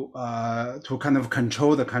 to kind of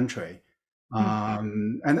control the country,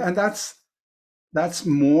 and that's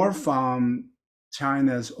more from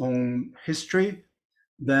China's own history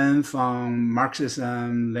than from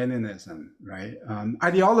Marxism, Leninism, right?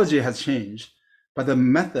 Ideology has changed, but the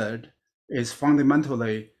method is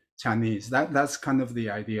fundamentally Chinese. That's kind of the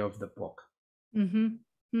idea of the book.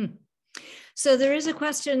 So there is a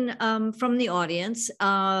question from the audience,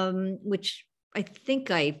 which I think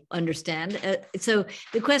I understand. So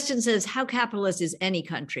the question says, how capitalist is any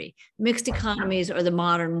country, mixed economies or the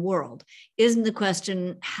modern world? Isn't the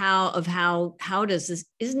question how does the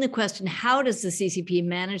CCP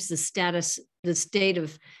manage the state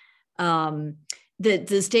of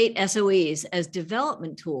the state SOEs as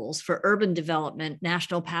development tools for urban development,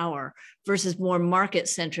 national power, versus more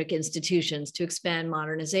market-centric institutions to expand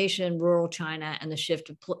modernization, rural China, and the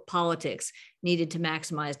shift of politics needed to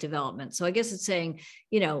maximize development? So I guess it's saying,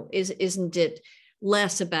 isn't it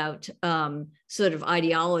less about sort of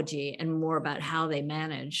ideology and more about how they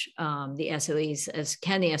manage the SOEs?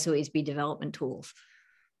 Can the SOEs be development tools?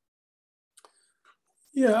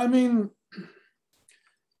 Yeah, I mean,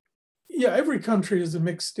 yeah, every country is a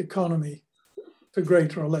mixed economy to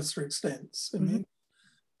greater or lesser extents. I mean,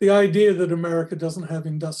 the idea that America doesn't have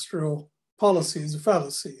industrial policy is a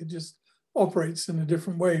fallacy. It just operates in a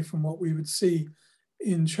different way from what we would see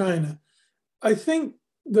in China. I think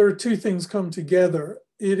there are two things come together.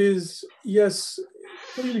 It is, yes,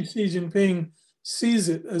 clearly Xi Jinping sees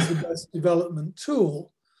it as the best development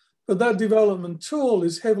tool, but that development tool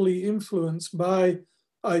is heavily influenced by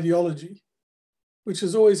ideology, which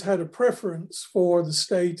has always had a preference for the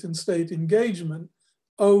state and state engagement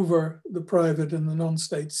over the private and the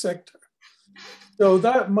non-state sector. So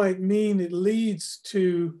that might mean it leads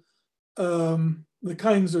to the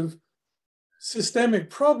kinds of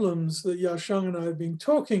systemic problems that Yasheng and I have been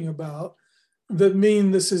talking about, that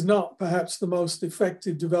mean this is not perhaps the most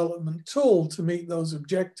effective development tool to meet those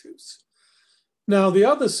objectives. Now, the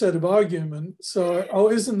other set of arguments are,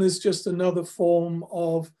 isn't this just another form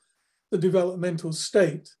of the developmental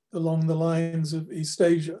state along the lines of East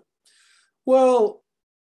Asia? Well,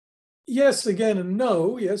 yes, again, and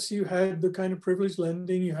no. Yes, you had the kind of privileged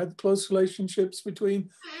lending, you had close relationships between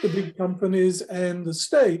the big companies and the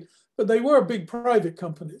state, but they were big private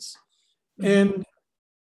companies. And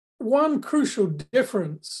one crucial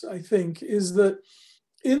difference, I think, is that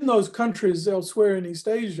in those countries elsewhere in East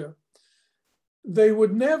Asia, they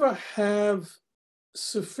would never have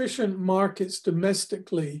sufficient markets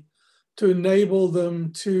domestically to enable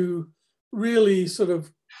them to really sort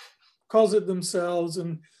of closet themselves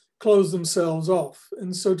and close themselves off.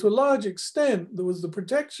 And so to a large extent, there was the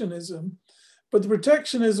protectionism, but the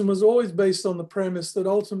protectionism was always based on the premise that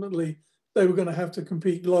ultimately they were going to have to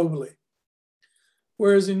compete globally.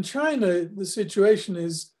 Whereas in China, the situation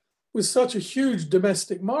is, with such a huge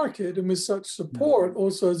domestic market and with such support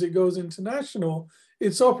also as it goes international,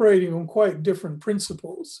 it's operating on quite different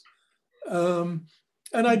principles.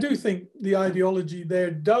 And I do think the ideology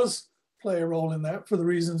there does play a role in that for the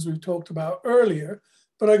reasons we've talked about earlier.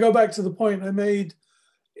 But I go back to the point I made,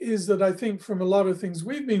 is that I think from a lot of things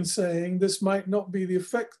we've been saying, this might not be the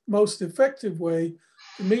most effective way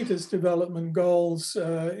to meet its development goals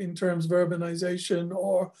in terms of urbanization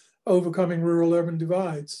or overcoming rural-urban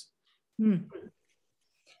divides.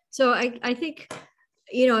 So I think,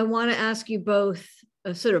 I want to ask you both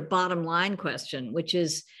a sort of bottom line question, which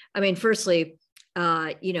is, I mean, firstly,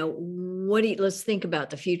 let's think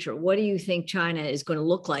about the future. What do you think China is going to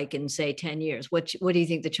look like in, say, 10 years? What do you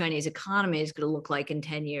think the Chinese economy is going to look like in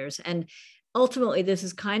 10 years? And ultimately, this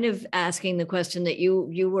is kind of asking the question that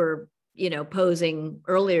you were, posing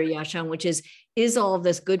earlier, Yasheng, which is all of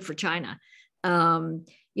this good for China?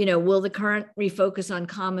 Will the current refocus on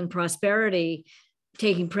common prosperity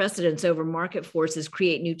taking precedence over market forces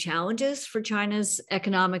create new challenges for China's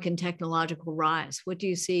economic and technological rise? What do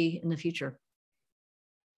you see in the future?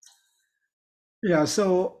 Yeah,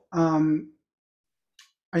 so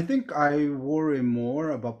I think I worry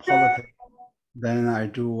more about politics than I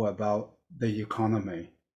do about the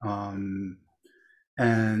economy.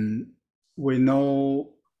 And we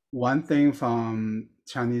know one thing from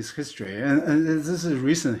Chinese history, and this is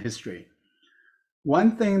recent history.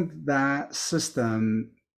 One thing that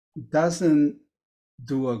system doesn't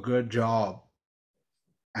do a good job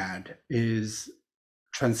at is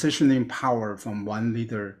transitioning power from one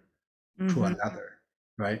leader to another,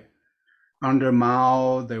 right? Under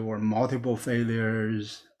Mao, there were multiple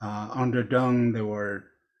failures. Under Deng, there were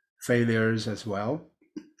failures as well.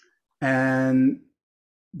 And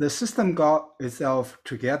the system got itself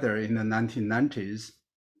together in the 1990s.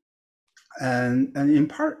 And in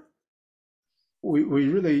part, we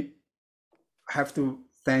really have to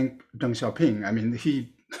thank Deng Xiaoping. I mean,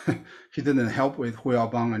 he didn't help with Hu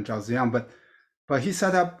Yaobang and Zhao Ziyang, but he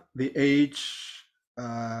set up the age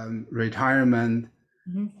retirement,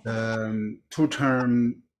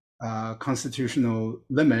 two-term constitutional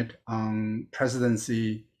limit on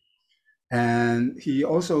presidency, and he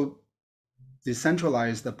also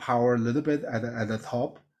decentralize the power a little bit at the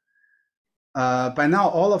top. By now,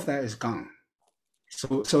 all of that is gone.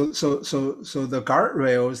 So the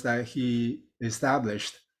guardrails that he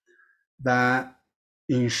established that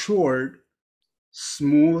ensured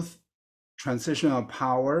smooth transition of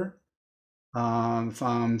power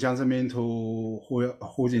from Jiang Zemin to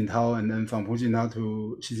Hu Jintao, and then from Hu Jintao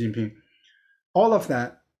to Xi Jinping, all of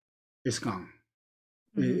that is gone.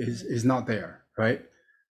 Is not there, right?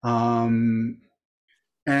 And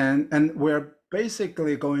we're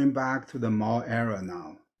basically going back to the Mao era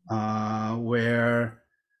now, where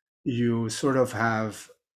you sort of have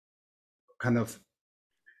kind of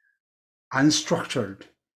unstructured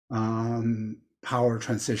power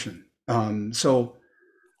transition. So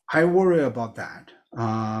I worry about that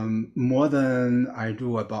more than I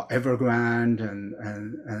do about Evergrande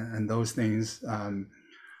and those things.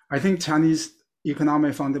 I think Chinese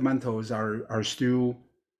economic fundamentals are still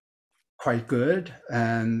quite good,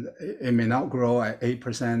 and it may not grow at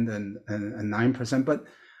 8% and 9%, but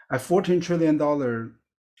at $14 trillion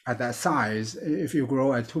at that size, if you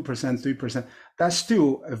grow at 2%, 3%, that's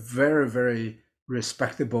still a very, very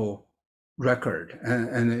respectable record,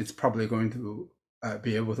 and it's probably going to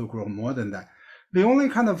be able to grow more than that. The only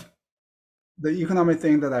kind of the economic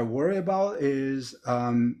thing that I worry about is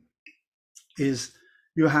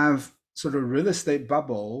you have sort of real estate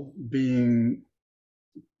bubble being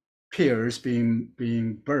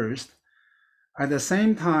burst at the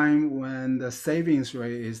same time when the savings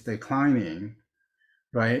rate is declining,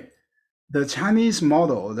 right? The Chinese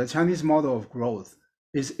model of growth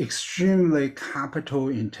is extremely capital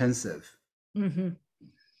intensive.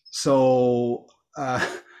 So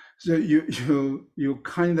so you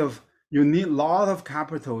kind of need a lot of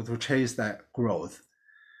capital to chase that growth.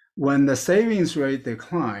 When the savings rate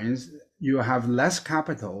declines, you have less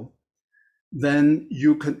capital, then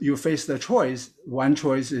you face the choice. One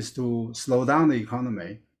choice is to slow down the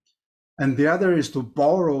economy, and the other is to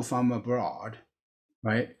borrow from abroad,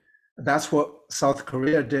 right? That's what South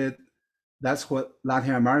Korea did. That's what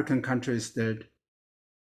Latin American countries did.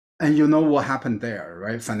 And you know what happened there,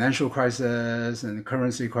 right? Financial crisis and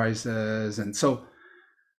currency crisis. And so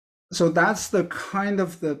that's the kind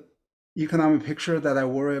of the economic picture that I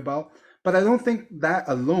worry about. But I don't think that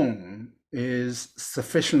alone is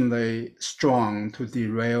sufficiently strong to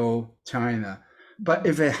derail China. But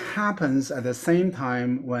if it happens at the same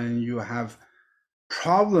time when you have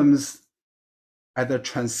problems at the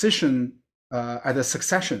transition, at the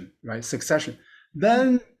succession, right? Succession,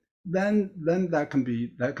 then that can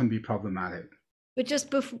be problematic. But just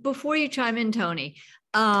before you chime in, Tony,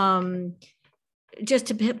 just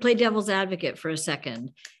to play devil's advocate for a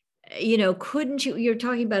second, couldn't you're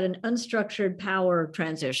talking about an unstructured power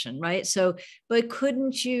transition, right? So, but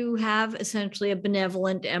couldn't you have essentially a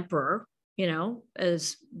benevolent emperor,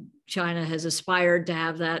 as China has aspired to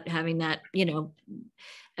have that, having that,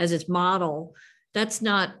 as its model? That's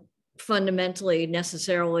not fundamentally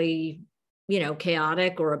necessarily,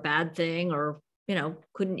 chaotic or a bad thing, or,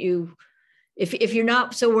 couldn't you, if you're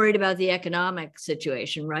not so worried about the economic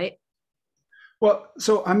situation, right? Well,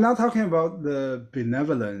 so I'm not talking about the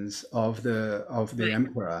benevolence of the right.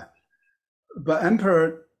 Emperor, but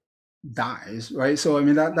emperor dies, right? So I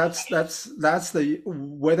mean that's the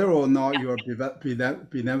whether or not you're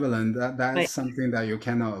benevolent, that's right. Something that you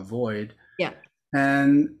cannot avoid. Yeah.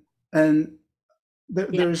 And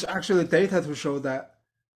there's actually data to show that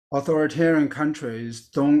authoritarian countries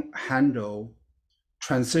don't handle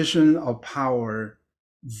transition of power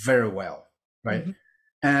very well, right? Mm-hmm.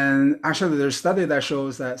 And actually, there's a study that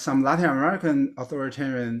shows that some Latin American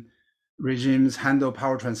authoritarian regimes handle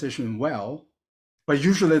power transition well, but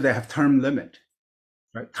usually they have term limit,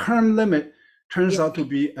 right? Term limit turns out to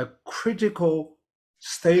be a critical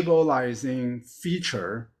stabilizing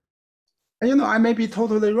feature. And, I may be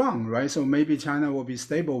totally wrong, right? So maybe China will be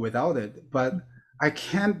stable without it, but I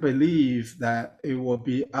can't believe that it will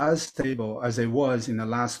be as stable as it was in the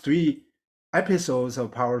last 3 episodes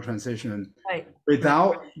of power transition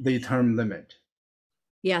without the term limit.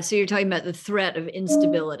 Yeah, so you're talking about the threat of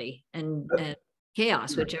instability and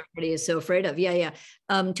chaos, which everybody is so afraid of. Yeah.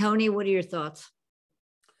 Tony, what are your thoughts?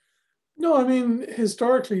 No, I mean,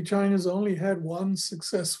 historically, China's only had one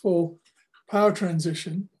successful power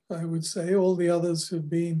transition, I would say. All the others have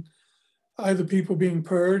been either people being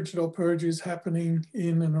purged or purges happening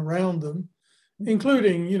in and around them,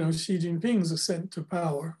 including, Xi Jinping's ascent to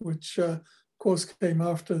power, which, of course, came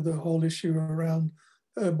after the whole issue around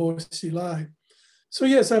Bo Xilai. So,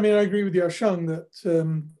 yes, I mean, I agree with Yasheng that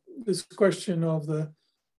this question of the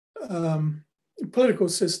political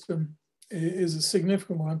system is a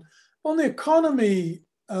significant one. On the economy,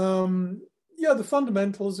 yeah, the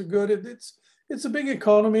fundamentals are good. It's a big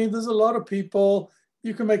economy. There's a lot of people.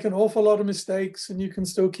 You can make an awful lot of mistakes and you can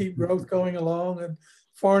still keep growth going along. And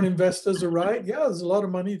foreign investors are right. Yeah, there's a lot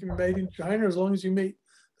of money to be made in China as long as you meet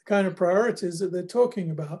the kind of priorities that they're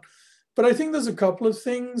talking about. But I think there's a couple of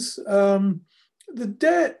things. The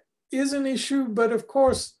debt is an issue, but of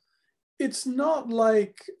course, it's not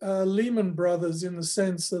like Lehman Brothers in the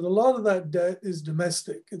sense that a lot of that debt is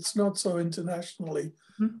domestic. It's not so internationally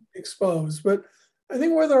exposed. But I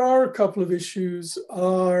think where there are a couple of issues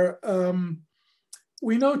are,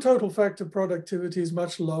 we know total factor productivity is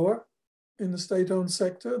much lower in the state-owned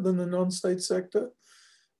sector than the non-state sector.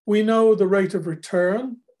 We know the rate of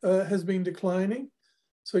return has been declining.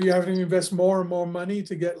 So you have to invest more and more money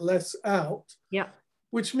to get less out. Yeah.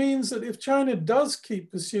 Which means that if China does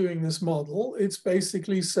keep pursuing this model, it's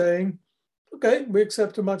basically saying, okay, we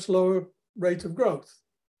accept a much lower rate of growth.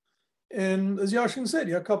 And as Yasheng said,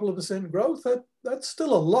 yeah, a couple of percent growth, that's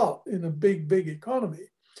still a lot in a big, big economy.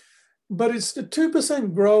 But it's the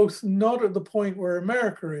 2% growth, not at the point where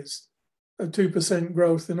America is, a 2%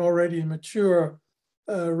 growth in already a mature,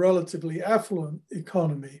 relatively affluent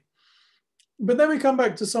economy. But then we come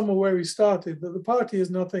back to somewhere where we started, that the party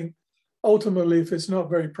is nothing ultimately if it's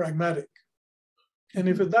not very pragmatic. And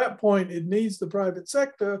if at that point it needs the private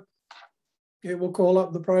sector, it will call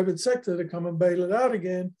up the private sector to come and bail it out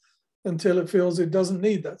again until it feels it doesn't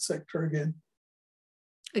need that sector again.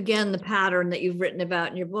 Again, the pattern that you've written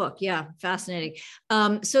about in your book. Yeah, fascinating.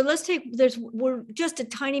 So let's take, we're just a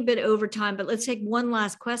tiny bit over time, but let's take one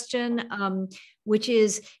last question, which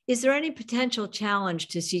is there any potential challenge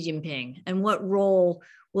to Xi Jinping? And what role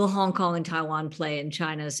will Hong Kong and Taiwan play in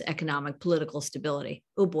China's economic, political stability?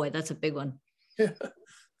 Oh boy, that's a big one. Yeah,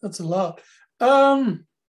 that's a lot. There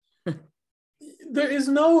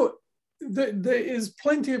is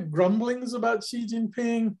plenty of grumblings about Xi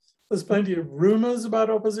Jinping. There's plenty of rumors about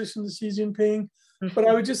opposition to Xi Jinping. But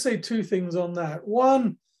I would just say two things on that.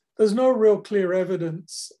 One, there's no real clear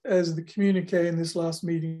evidence, as the communique in this last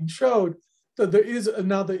meeting showed, that there is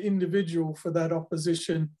another individual for that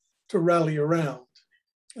opposition to rally around.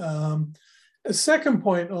 A second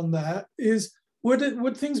point on that is,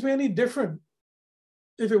 would things be any different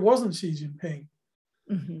if it wasn't Xi Jinping?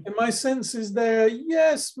 And my sense is there,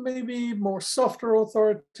 yes, maybe more softer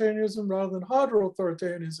authoritarianism rather than harder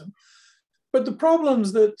authoritarianism. But the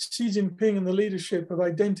problems that Xi Jinping and the leadership have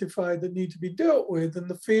identified that need to be dealt with, and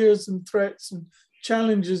the fears and threats and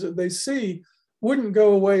challenges that they see, wouldn't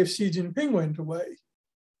go away if Xi Jinping went away.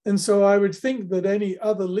 And so I would think that any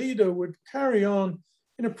other leader would carry on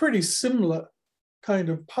in a pretty similar kind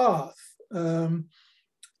of path,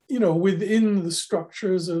 within the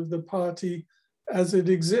structures of the party as it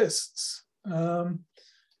exists.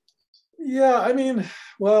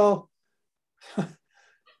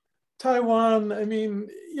 Taiwan,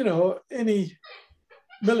 any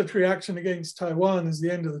military action against Taiwan is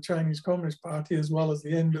the end of the Chinese Communist Party as well as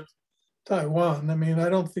the end of Taiwan. I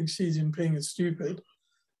don't think Xi Jinping is stupid.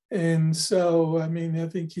 And so, I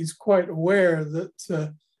think he's quite aware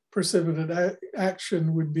that precipitate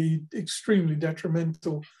action would be extremely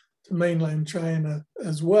detrimental to mainland China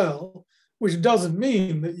as well, which doesn't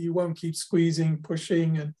mean that you won't keep squeezing,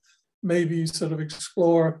 pushing, and maybe you sort of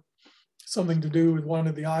explore something to do with one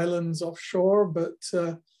of the islands offshore. But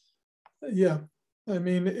it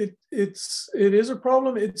is a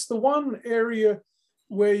problem. It's the one area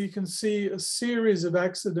where you can see a series of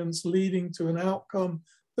accidents leading to an outcome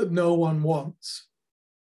that no one wants.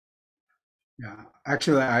 Yeah,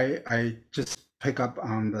 actually, I just pick up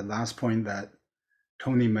on the last point that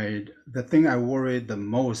Tony made. The thing I worry the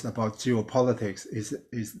most about geopolitics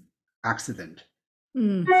is accident.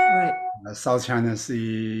 Right. South China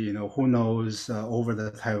Sea, who knows, over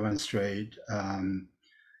the Taiwan Strait.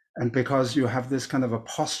 And because you have this kind of a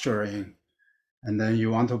posturing, and then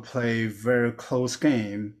you want to play very close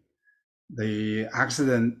game, the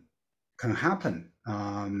accident can happen.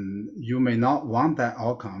 You may not want that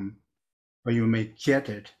outcome, but you may get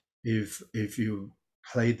it if you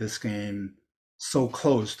play this game so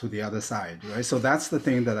close to the other side, right? So that's the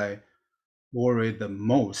thing that I worry the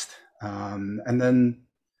most. And then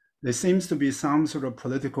there seems to be some sort of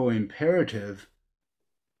political imperative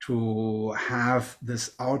to have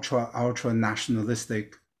this ultra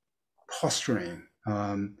nationalistic posturing,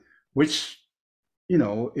 which,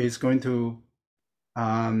 is going to,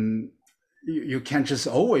 you can't just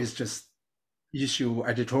always just issue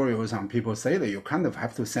editorials on people say that. You kind of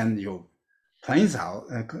have to send your planes out,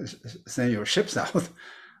 send your ships out,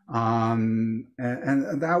 and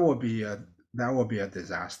that will be a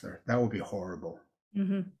disaster. That would be horrible.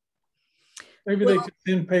 Maybe they could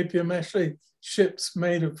send papier-mâché ships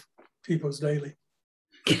made of people's daily.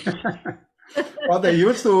 Well, they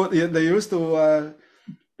used to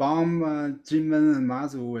bomb Jinmen and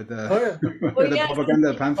Mazu with the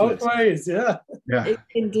propaganda pamphlets. Both ways, yeah. Yeah.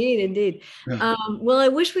 Indeed. Yeah. Well, I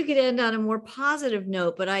wish we could end on a more positive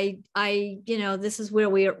note, but I, this is where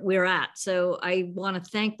we're at. So I want to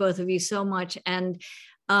thank both of you so much. And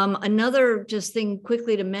another just thing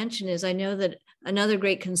quickly to mention is I know that another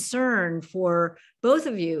great concern for both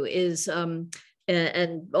of you is,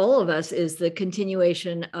 and all of us, is the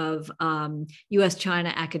continuation of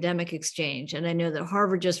U.S.-China academic exchange. And I know that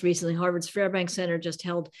Harvard's Fairbanks Center just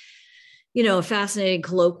held, a fascinating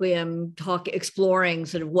colloquium exploring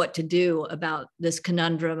sort of what to do about this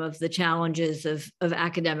conundrum of the challenges of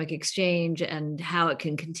academic exchange and how it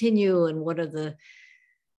can continue and what are the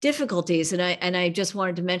difficulties. And I just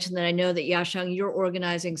wanted to mention that I know that Yasheng, you're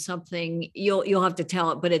organizing something, you'll have to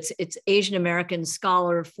tell it, but it's Asian American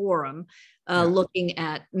Scholar Forum, looking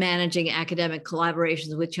at managing academic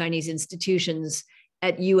collaborations with Chinese institutions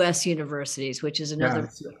at U.S. universities, which is another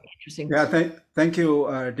interesting. Yeah, thank you,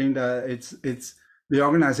 Linda. It's the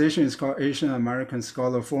organization is called Asian American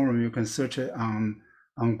Scholar Forum. You can search it on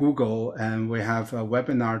Google, and we have a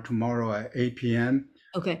webinar tomorrow at 8 p.m.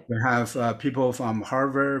 Okay. We have people from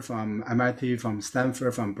Harvard, from MIT, from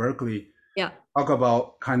Stanford, from Berkeley. Yeah. Talk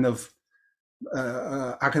about kind of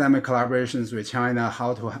academic collaborations with China,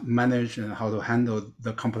 how to manage and how to handle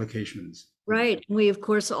the complications. Right. We, of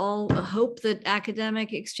course, all hope that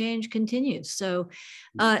academic exchange continues. So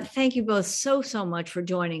thank you both so much for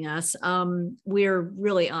joining us. We're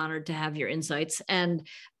really honored to have your insights. And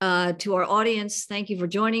to our audience, thank you for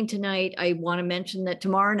joining tonight. I want to mention that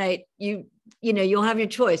tomorrow night, you'll have your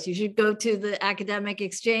choice. You should go to the Academic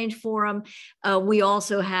Exchange Forum. We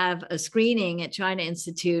also have a screening at China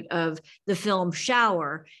Institute of the film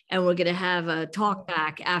Shower, and we're going to have a talk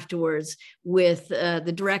back afterwards with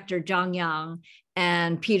the director Zhang Yang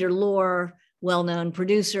and Peter Lohr, well-known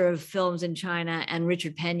producer of films in China, and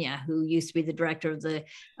Richard Pena, who used to be the director of the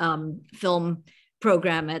film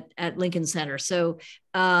program at Lincoln Center. So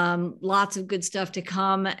lots of good stuff to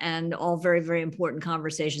come and all very, very important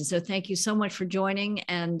conversations. So thank you so much for joining.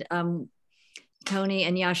 And Tony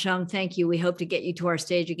and Yasheng, thank you. We hope to get you to our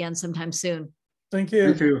stage again sometime soon. Thank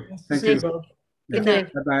you. Thank you. Thank you. Good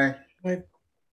night. Bye-bye. Bye.